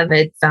have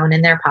a phone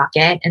in their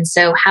pocket. And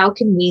so how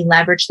can we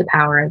leverage the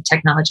power of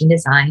technology and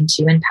design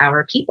to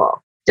empower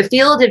people? The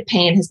field of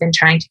pain has been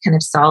trying to kind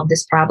of solve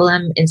this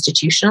problem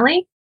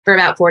institutionally for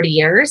about 40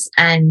 years,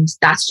 and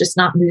that's just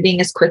not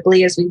moving as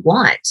quickly as we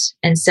want.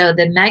 And so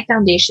the Meg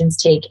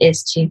Foundation's take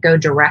is to go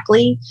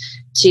directly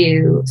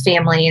to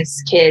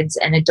families, kids,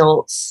 and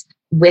adults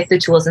with the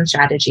tools and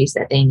strategies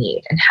that they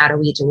need. And how do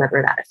we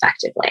deliver that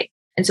effectively?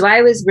 And so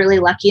I was really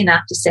lucky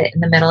enough to sit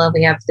in the middle of,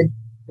 we have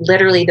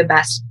literally the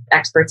best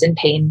experts in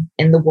pain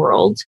in the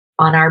world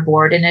on our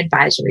board and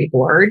advisory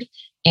board,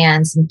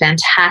 and some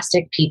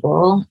fantastic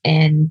people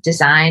in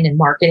design and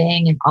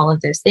marketing and all of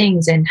those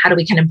things. And how do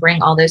we kind of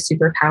bring all those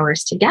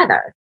superpowers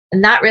together?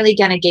 And that really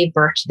kind of gave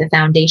birth to the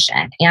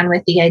foundation, and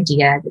with the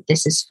idea that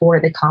this is for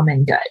the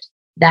common good,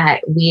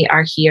 that we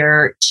are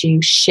here to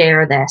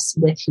share this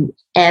with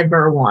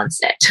whoever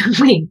wants it.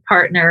 We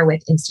partner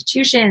with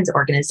institutions,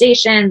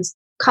 organizations,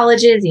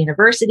 colleges,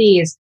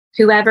 universities,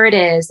 whoever it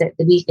is that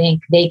we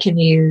think they can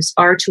use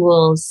our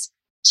tools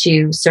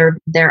to serve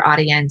their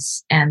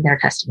audience and their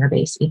customer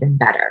base even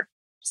better.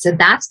 So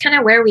that's kind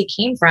of where we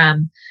came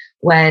from,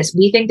 was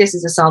we think this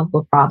is a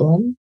solvable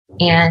problem.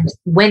 And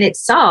when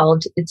it's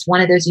solved, it's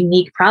one of those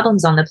unique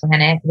problems on the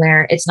planet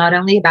where it's not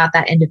only about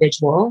that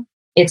individual,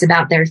 it's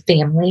about their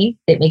family.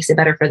 It makes it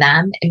better for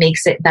them. It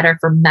makes it better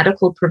for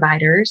medical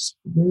providers.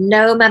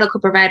 No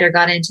medical provider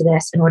got into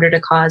this in order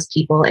to cause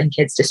people and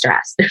kids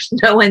distress.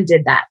 No one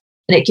did that.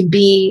 And it can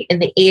be in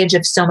the age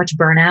of so much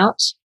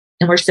burnout.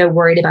 And we're so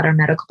worried about our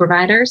medical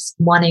providers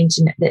wanting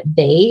to know that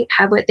they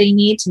have what they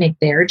need to make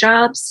their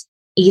jobs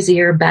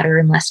easier, better,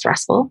 and less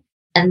stressful.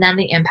 And then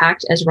the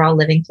impact, as we're all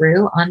living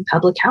through, on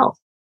public health.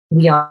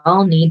 We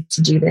all need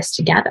to do this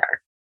together.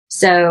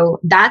 So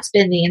that's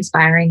been the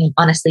inspiring and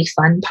honestly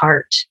fun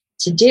part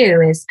to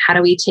do, is how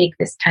do we take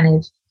this kind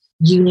of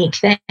unique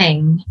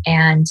thing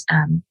and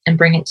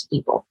bring it to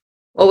people?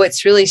 Well,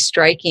 what's really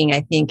striking,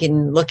 I think,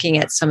 in looking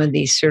at some of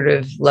these sort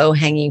of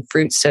low-hanging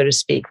fruits, so to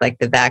speak, like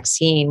the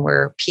vaccine,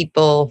 where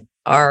people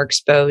are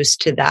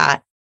exposed to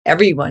that,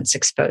 everyone's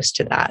exposed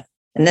to that.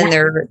 And then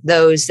there are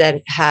those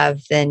that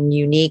have then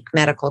unique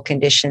medical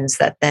conditions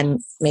that then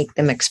make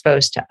them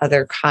exposed to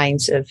other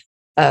kinds of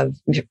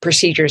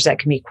procedures that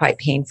can be quite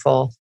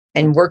painful.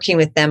 And working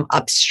with them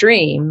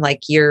upstream,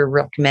 like you're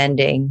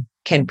recommending,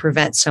 can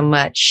prevent so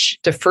much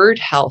deferred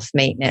health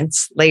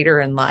maintenance later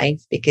in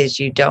life, because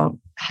you don't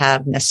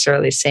have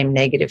necessarily the same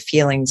negative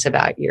feelings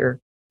about your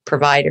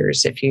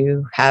providers if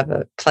you have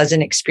a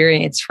pleasant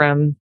experience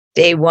from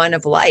day one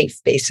of life,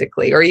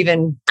 basically, or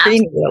even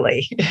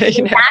prenatally.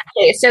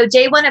 Exactly. So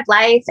day one of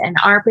life, and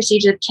our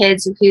procedure with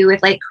kids who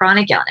with like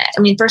chronic illness.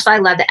 I mean, first of all,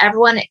 I love that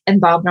everyone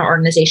involved in our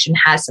organization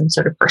has some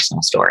sort of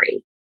personal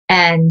story.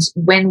 And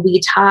when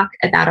we talk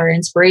about our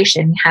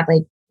inspiration, we have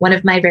like one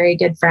of my very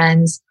good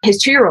friends,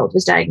 his 2-year-old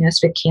was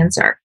diagnosed with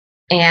cancer.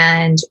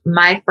 And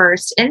my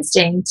first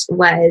instinct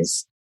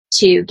was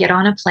to get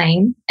on a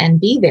plane and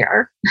be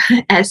there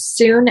as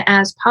soon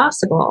as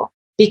possible,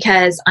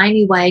 because I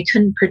knew I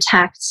couldn't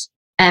protect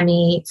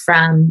Emmy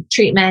from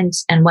treatment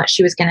and what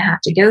she was going to have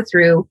to go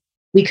through.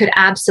 We could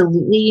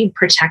absolutely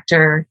protect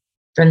her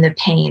from the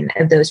pain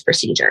of those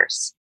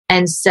procedures.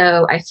 And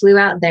so I flew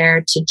out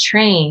there to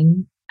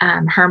train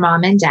her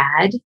mom and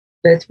dad,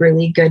 both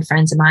really good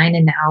friends of mine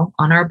and now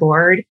on our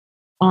board,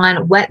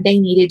 on what they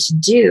needed to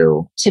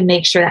do to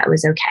make sure that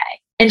was okay.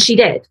 And she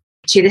did.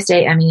 To this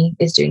day, Emmy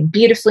is doing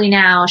beautifully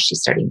now. She's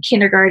starting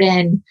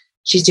kindergarten.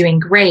 She's doing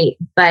great.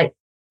 But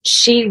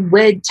she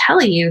would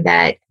tell you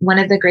that one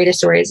of the greatest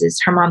stories is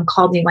her mom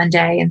called me one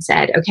day and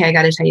said, okay, I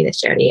got to tell you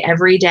this, Jody.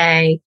 Every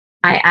day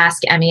I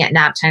ask Emmy at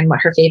nap time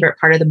what her favorite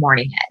part of the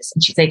morning is.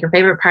 And she's like, her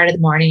favorite part of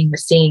the morning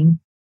was seeing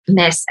I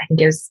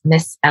think it was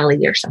Miss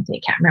Ellie or something.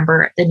 I can't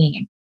remember the name.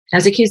 And I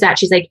was like, who's that?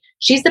 She's like,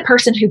 she's the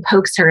person who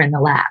pokes her in the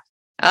lab.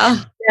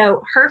 Oh.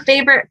 So her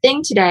favorite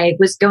thing today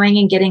was going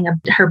and getting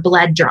her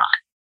blood drawn.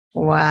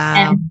 Wow.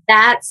 And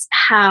that's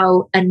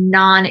how a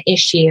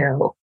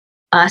non-issue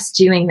us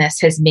doing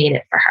this has made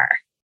it for her.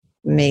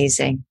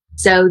 Amazing.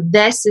 So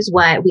this is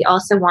what we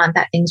also want,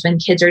 that things when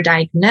kids are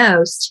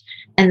diagnosed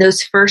and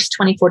those first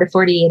 24 to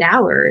 48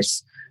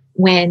 hours,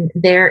 when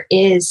there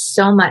is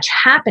so much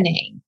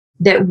happening,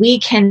 that we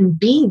can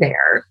be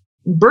there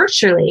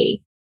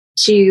virtually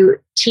to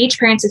teach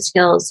parents the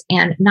skills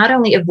and not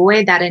only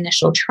avoid that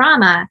initial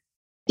trauma.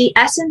 The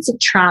essence of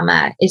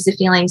trauma is the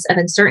feelings of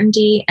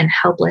uncertainty and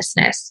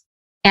helplessness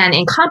and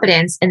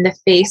incompetence in the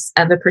face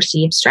of a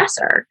perceived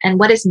stressor. And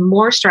what is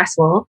more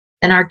stressful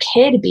than our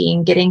kid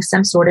getting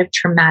some sort of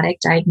traumatic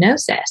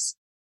diagnosis?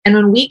 And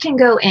when we can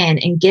go in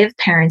and give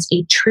parents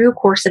a true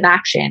course of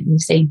action and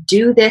say,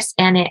 do this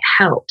and it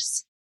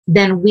helps,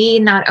 then we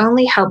not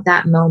only help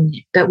that moment,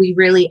 but we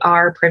really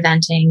are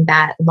preventing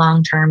that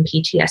long-term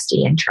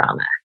PTSD and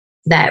trauma.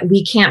 That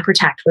we can't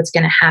protect what's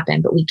going to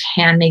happen, but we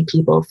can make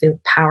people feel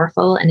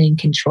powerful and in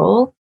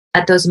control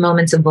at those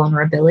moments of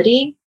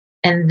vulnerability.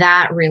 And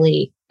that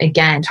really,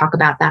 again, talk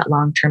about that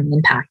long-term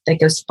impact that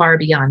goes far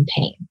beyond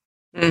pain.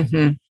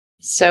 Mm-hmm.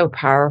 So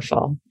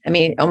powerful. I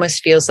mean, it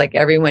almost feels like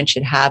everyone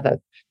should have a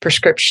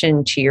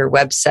prescription to your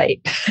website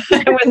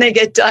when they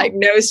get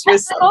diagnosed with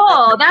something.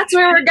 Oh, that's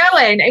where we're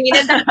going. I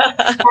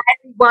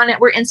mean,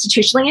 we're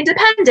institutionally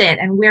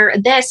independent and we're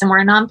this and we're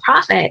a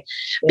nonprofit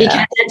because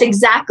that's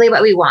exactly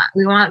what we want.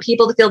 We want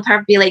people to feel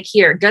powerful, be like,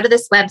 here, go to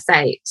this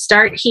website,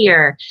 start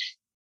here.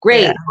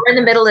 Great. Yeah. We're in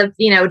the middle of,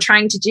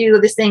 trying to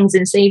do these things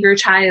and save your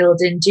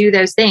child and do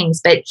those things,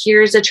 but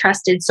here's a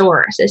trusted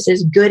source. This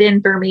is good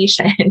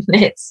information.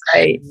 It's,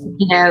 right.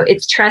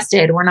 It's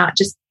trusted. We're not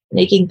just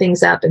making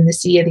things up in the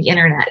sea of the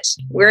internet.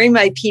 Wearing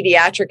my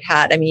pediatric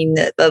hat, I mean,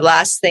 the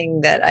last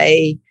thing that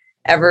I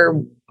ever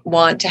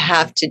want to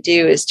have to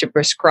do is to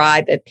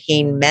prescribe a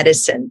pain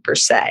medicine per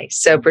se.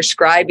 So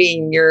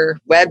prescribing your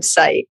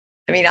website,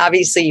 I mean,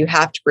 obviously you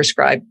have to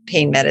prescribe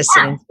pain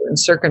medicine in certain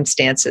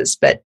circumstances,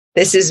 but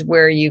this is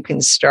where you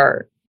can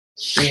start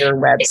your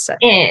website.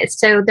 It is.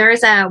 So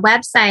there's a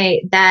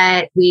website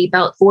that we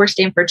built for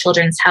Stanford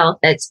Children's Health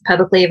that's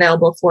publicly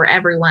available for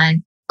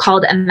everyone,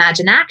 called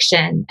Imagine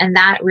Action. And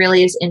that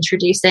really is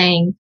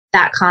introducing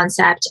that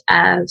concept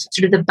of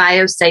sort of the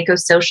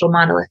biopsychosocial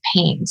model of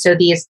pain. So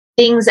these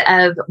things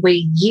of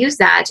we use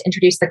that to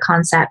introduce the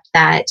concept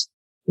that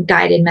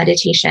guided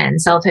meditation,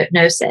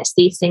 self-hypnosis,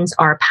 these things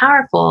are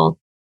powerful.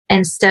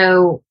 And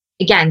so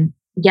again,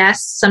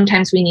 yes,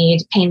 sometimes we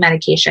need pain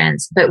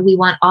medications, but we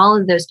want all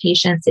of those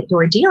patients that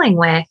you're dealing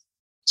with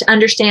to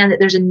understand that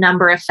there's a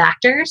number of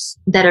factors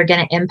that are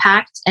going to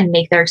impact and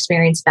make their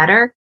experience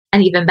better.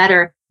 And even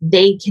better,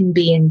 they can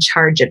be in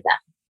charge of them,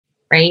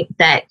 right?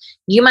 That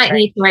you might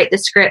need to write the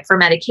script for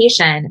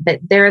medication, but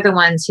they're the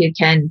ones who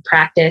can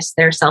practice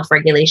their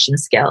self-regulation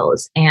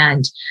skills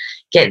and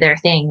get their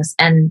things.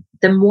 And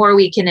the more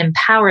we can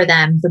empower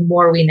them, the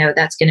more we know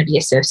that's going to be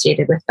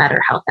associated with better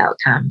health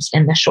outcomes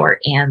in the short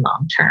and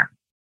long term.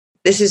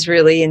 This is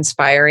really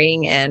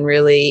inspiring and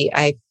really,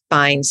 I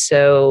find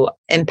so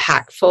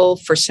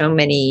impactful for so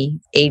many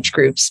age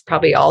groups,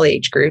 probably all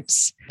age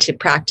groups, to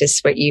practice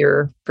what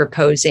you're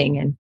proposing.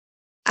 And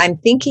I'm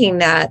thinking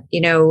that,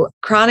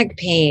 chronic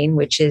pain,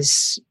 which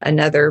is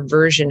another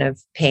version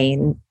of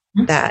pain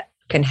that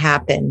can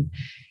happen,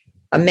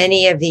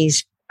 many of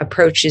these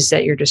approaches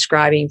that you're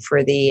describing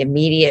for the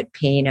immediate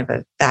pain of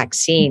a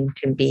vaccine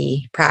can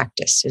be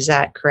practiced. Is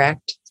that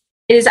correct?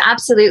 It is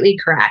absolutely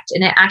correct.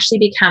 And it actually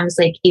becomes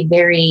like a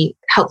very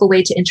helpful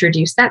way to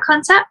introduce that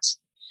concept,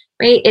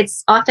 right?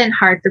 It's often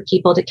hard for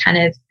people to kind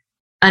of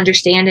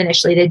understand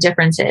initially the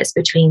differences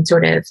between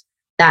sort of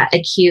that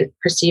acute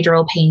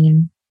procedural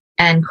pain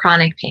and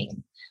chronic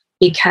pain,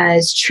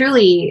 because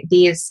truly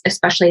these,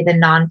 especially the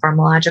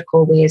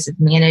non-pharmacological ways of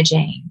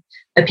managing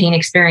a pain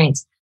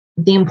experience,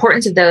 the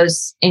importance of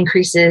those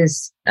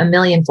increases a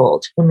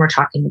millionfold when we're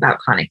talking about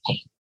chronic pain.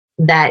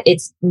 That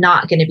it's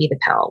not going to be the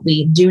pill.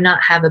 We do not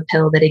have a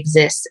pill that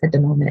exists at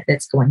the moment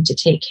that's going to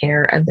take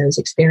care of those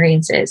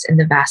experiences in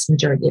the vast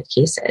majority of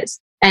cases.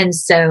 And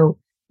so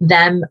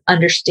them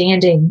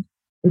understanding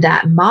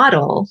that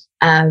model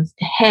of,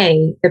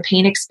 hey, the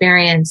pain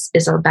experience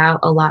is about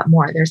a lot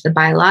more. There's the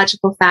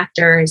biological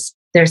factors,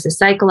 there's the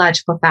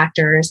psychological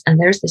factors, and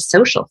there's the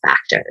social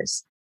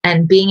factors.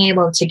 And being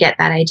able to get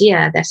that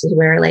idea, this is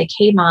where like,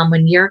 hey, mom,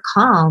 when you're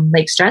calm,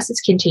 like stress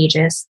is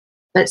contagious,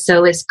 but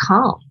so is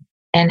calm.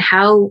 And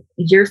how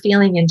you're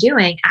feeling and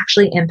doing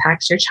actually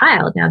impacts your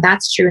child. Now,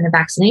 that's true in a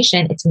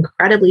vaccination. It's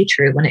incredibly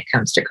true when it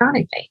comes to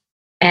chronic pain.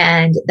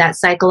 And that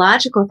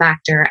psychological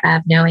factor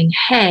of knowing,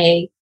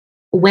 hey,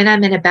 when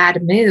I'm in a bad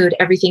mood,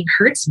 everything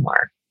hurts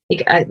more.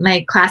 Like,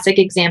 my classic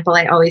example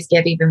I always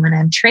give, even when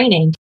I'm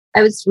training,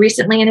 I was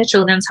recently in a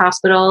children's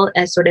hospital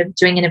as sort of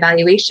doing an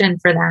evaluation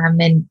for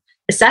them and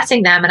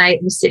assessing them. And I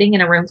was sitting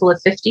in a room full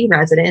of 50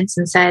 residents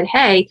and said,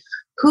 hey,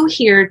 who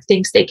here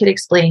thinks they could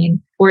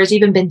explain or has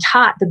even been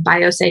taught the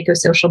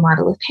biopsychosocial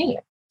model of pain?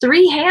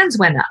 3 hands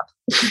went up.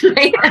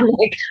 Right? I'm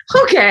like,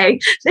 okay,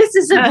 this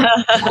is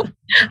okay,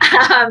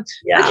 let's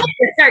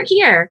start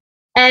here.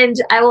 And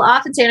I will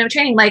often say when I'm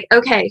training, like,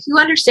 okay, who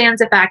understands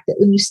the fact that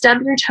when you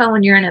stub your toe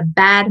when you're in a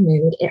bad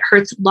mood, it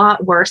hurts a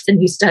lot worse than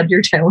you stub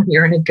your toe when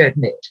you're in a good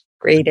mood?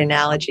 Great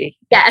analogy.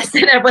 Yes.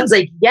 And everyone's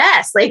like,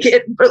 yes, like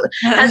it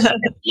has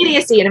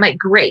immediacy. And I'm like,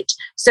 great.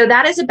 So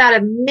that is about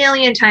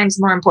 1,000,000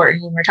 times more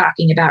important when we're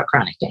talking about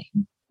chronic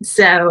pain.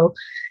 So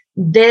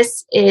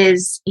this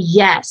is,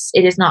 yes,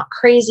 it is not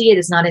crazy. It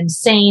is not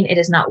insane. It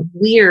is not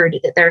weird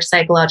that there are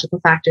psychological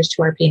factors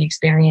to our pain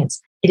experience.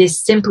 It is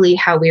simply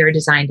how we are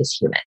designed as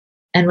humans.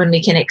 And when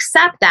we can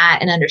accept that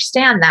and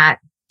understand that,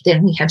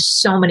 then we have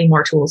so many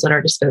more tools at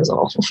our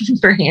disposal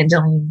for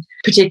handling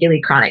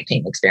particularly chronic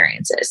pain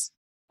experiences.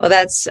 Well,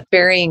 that's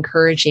very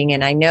encouraging.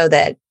 And I know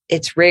that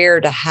it's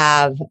rare to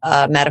have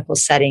a medical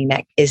setting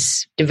that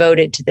is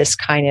devoted to this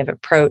kind of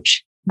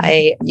approach.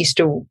 I used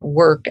to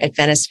work at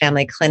Venice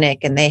Family Clinic,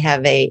 and they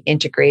have a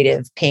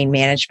integrative pain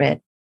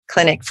management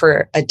clinic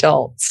for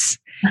adults.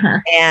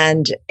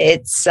 And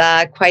it's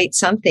quite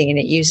something. And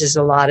it uses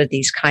a lot of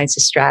these kinds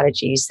of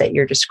strategies that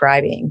you're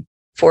describing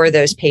for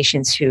those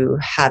patients who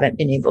haven't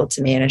been able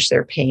to manage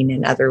their pain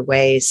in other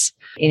ways,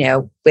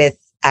 with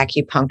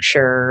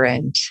acupuncture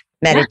and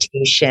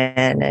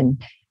meditation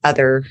and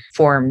other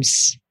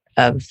forms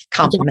of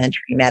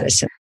complementary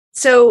medicine.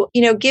 So,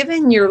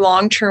 given your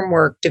long-term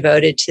work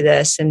devoted to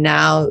this, and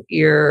now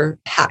your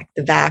Hack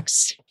the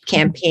Vax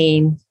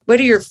campaign, what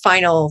are your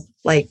final,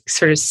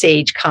 sort of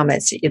sage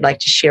comments that you'd like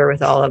to share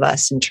with all of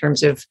us in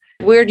terms of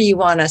where do you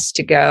want us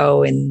to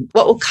go and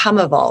what will come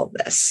of all of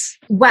this?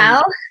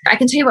 Well, I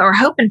can tell you what we're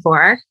hoping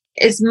for.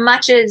 As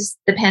much as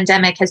the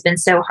pandemic has been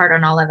so hard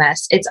on all of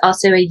us, it's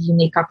also a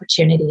unique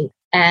opportunity.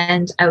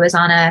 And I was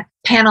on a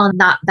panel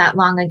not that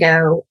long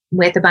ago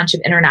with a bunch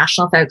of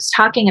international folks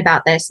talking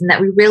about this, and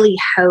that we really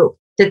hope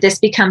that this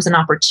becomes an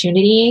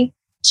opportunity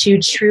to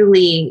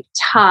truly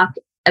talk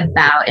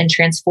about and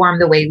transform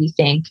the way we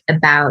think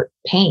about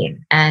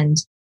pain. And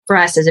for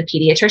us as a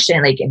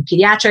pediatrician, like in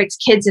pediatrics,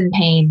 kids in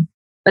pain,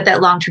 but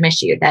that long-term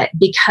issue that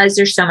because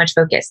there's so much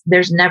focus,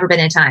 there's never been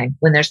a time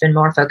when there's been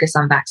more focus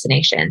on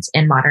vaccinations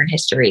in modern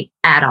history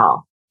at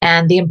all.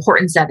 And the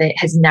importance of it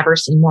has never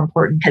seemed more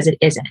important because it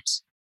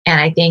isn't. And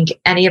I think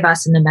any of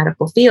us in the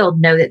medical field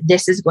know that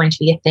this is going to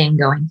be a thing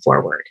going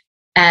forward.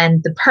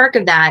 And the perk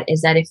of that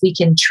is that if we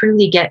can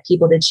truly get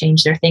people to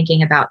change their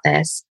thinking about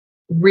this,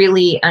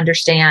 really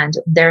understand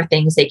there are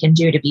things they can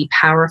do to be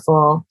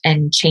powerful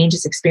and change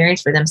this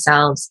experience for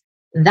themselves,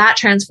 that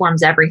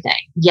transforms everything.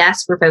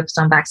 Yes, we're focused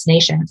on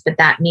vaccinations, but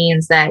that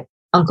means that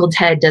Uncle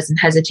Ted doesn't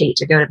hesitate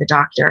to go to the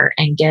doctor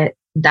and get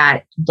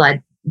that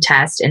blood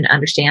test and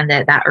understand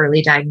that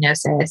early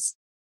diagnosis,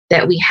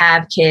 that we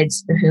have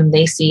kids for whom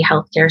they see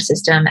healthcare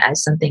system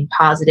as something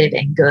positive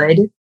and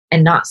good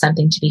and not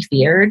something to be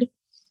feared,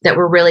 that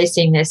we're really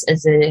seeing this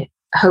as a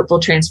hopeful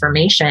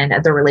transformation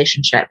of the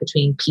relationship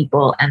between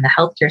people and the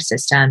healthcare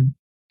system,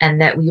 and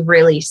that we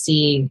really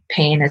see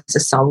pain as a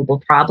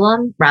solvable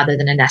problem rather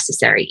than a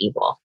necessary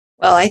evil.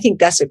 Well, I think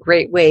that's a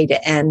great way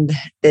to end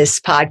this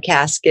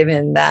podcast,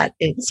 given that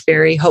it's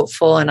very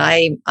hopeful. And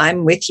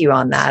I'm with you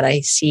on that.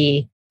 I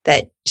see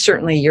that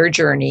certainly your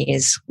journey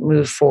is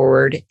moved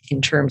forward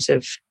in terms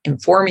of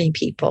informing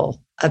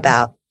people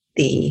about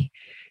the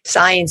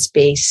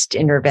science-based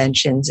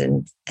interventions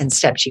and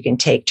steps you can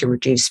take to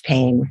reduce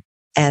pain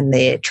and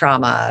the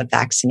trauma of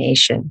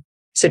vaccination.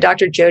 So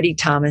Dr. Jody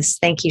Thomas,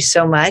 thank you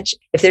so much.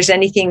 If there's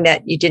anything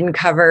that you didn't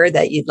cover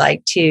that you'd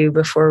like to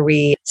before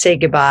we say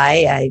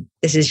goodbye,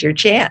 this is your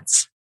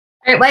chance.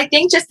 All right. Well, I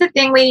think just the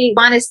thing we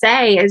want to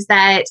say is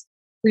that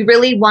we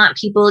really want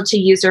people to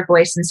use their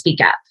voice and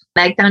speak up.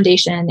 Meg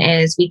Foundation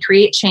is we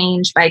create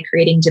change by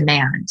creating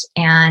demand.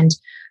 And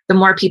the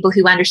more people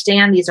who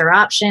understand these are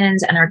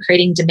options and are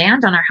creating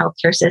demand on our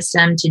healthcare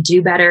system to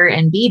do better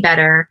and be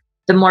better,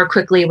 the more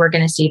quickly we're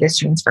going to see this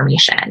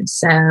transformation.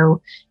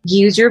 So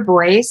use your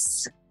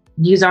voice,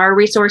 use our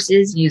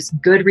resources, use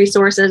good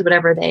resources,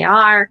 whatever they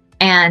are.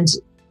 And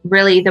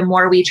really, the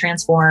more we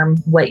transform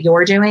what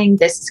you're doing,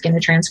 this is going to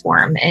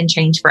transform and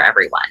change for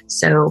everyone.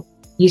 So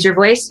use your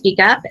voice, speak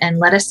up, and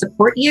let us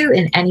support you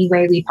in any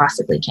way we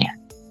possibly can.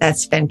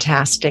 That's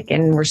fantastic.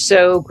 And we're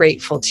so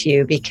grateful to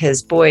you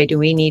because, boy, do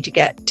we need to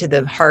get to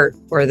the heart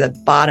or the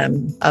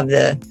bottom of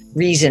the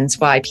reasons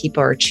why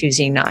people are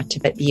choosing not to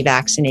be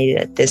vaccinated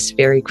at this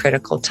very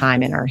critical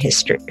time in our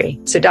history.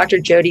 So Dr.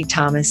 Jody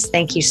Thomas,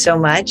 thank you so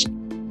much.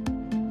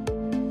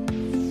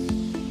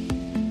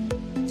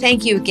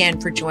 Thank you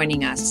again for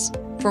joining us.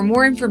 For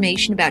more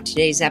information about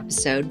today's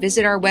episode,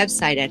 visit our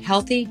website at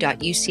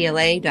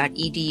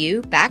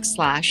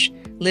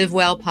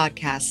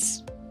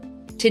healthy.ucla.edu/livewellpodcasts.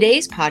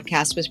 Today's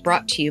podcast was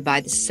brought to you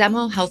by the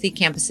Semel Healthy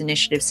Campus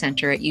Initiative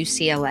Center at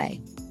UCLA.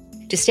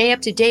 To stay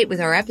up to date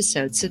with our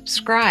episodes,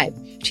 subscribe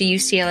to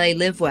UCLA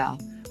Live Well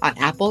on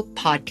Apple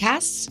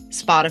Podcasts,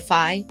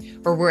 Spotify,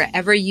 or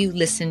wherever you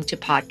listen to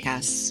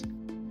podcasts.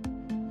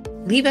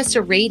 Leave us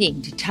a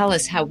rating to tell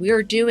us how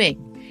we're doing.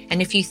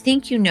 And if you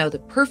think you know the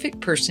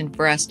perfect person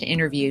for us to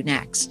interview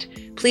next,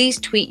 please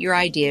tweet your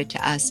idea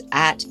to us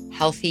at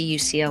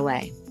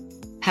HealthyUCLA.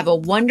 Have a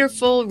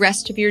wonderful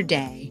rest of your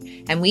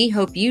day, and we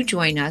hope you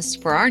join us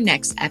for our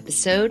next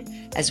episode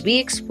as we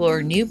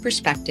explore new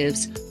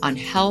perspectives on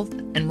health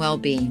and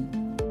well-being.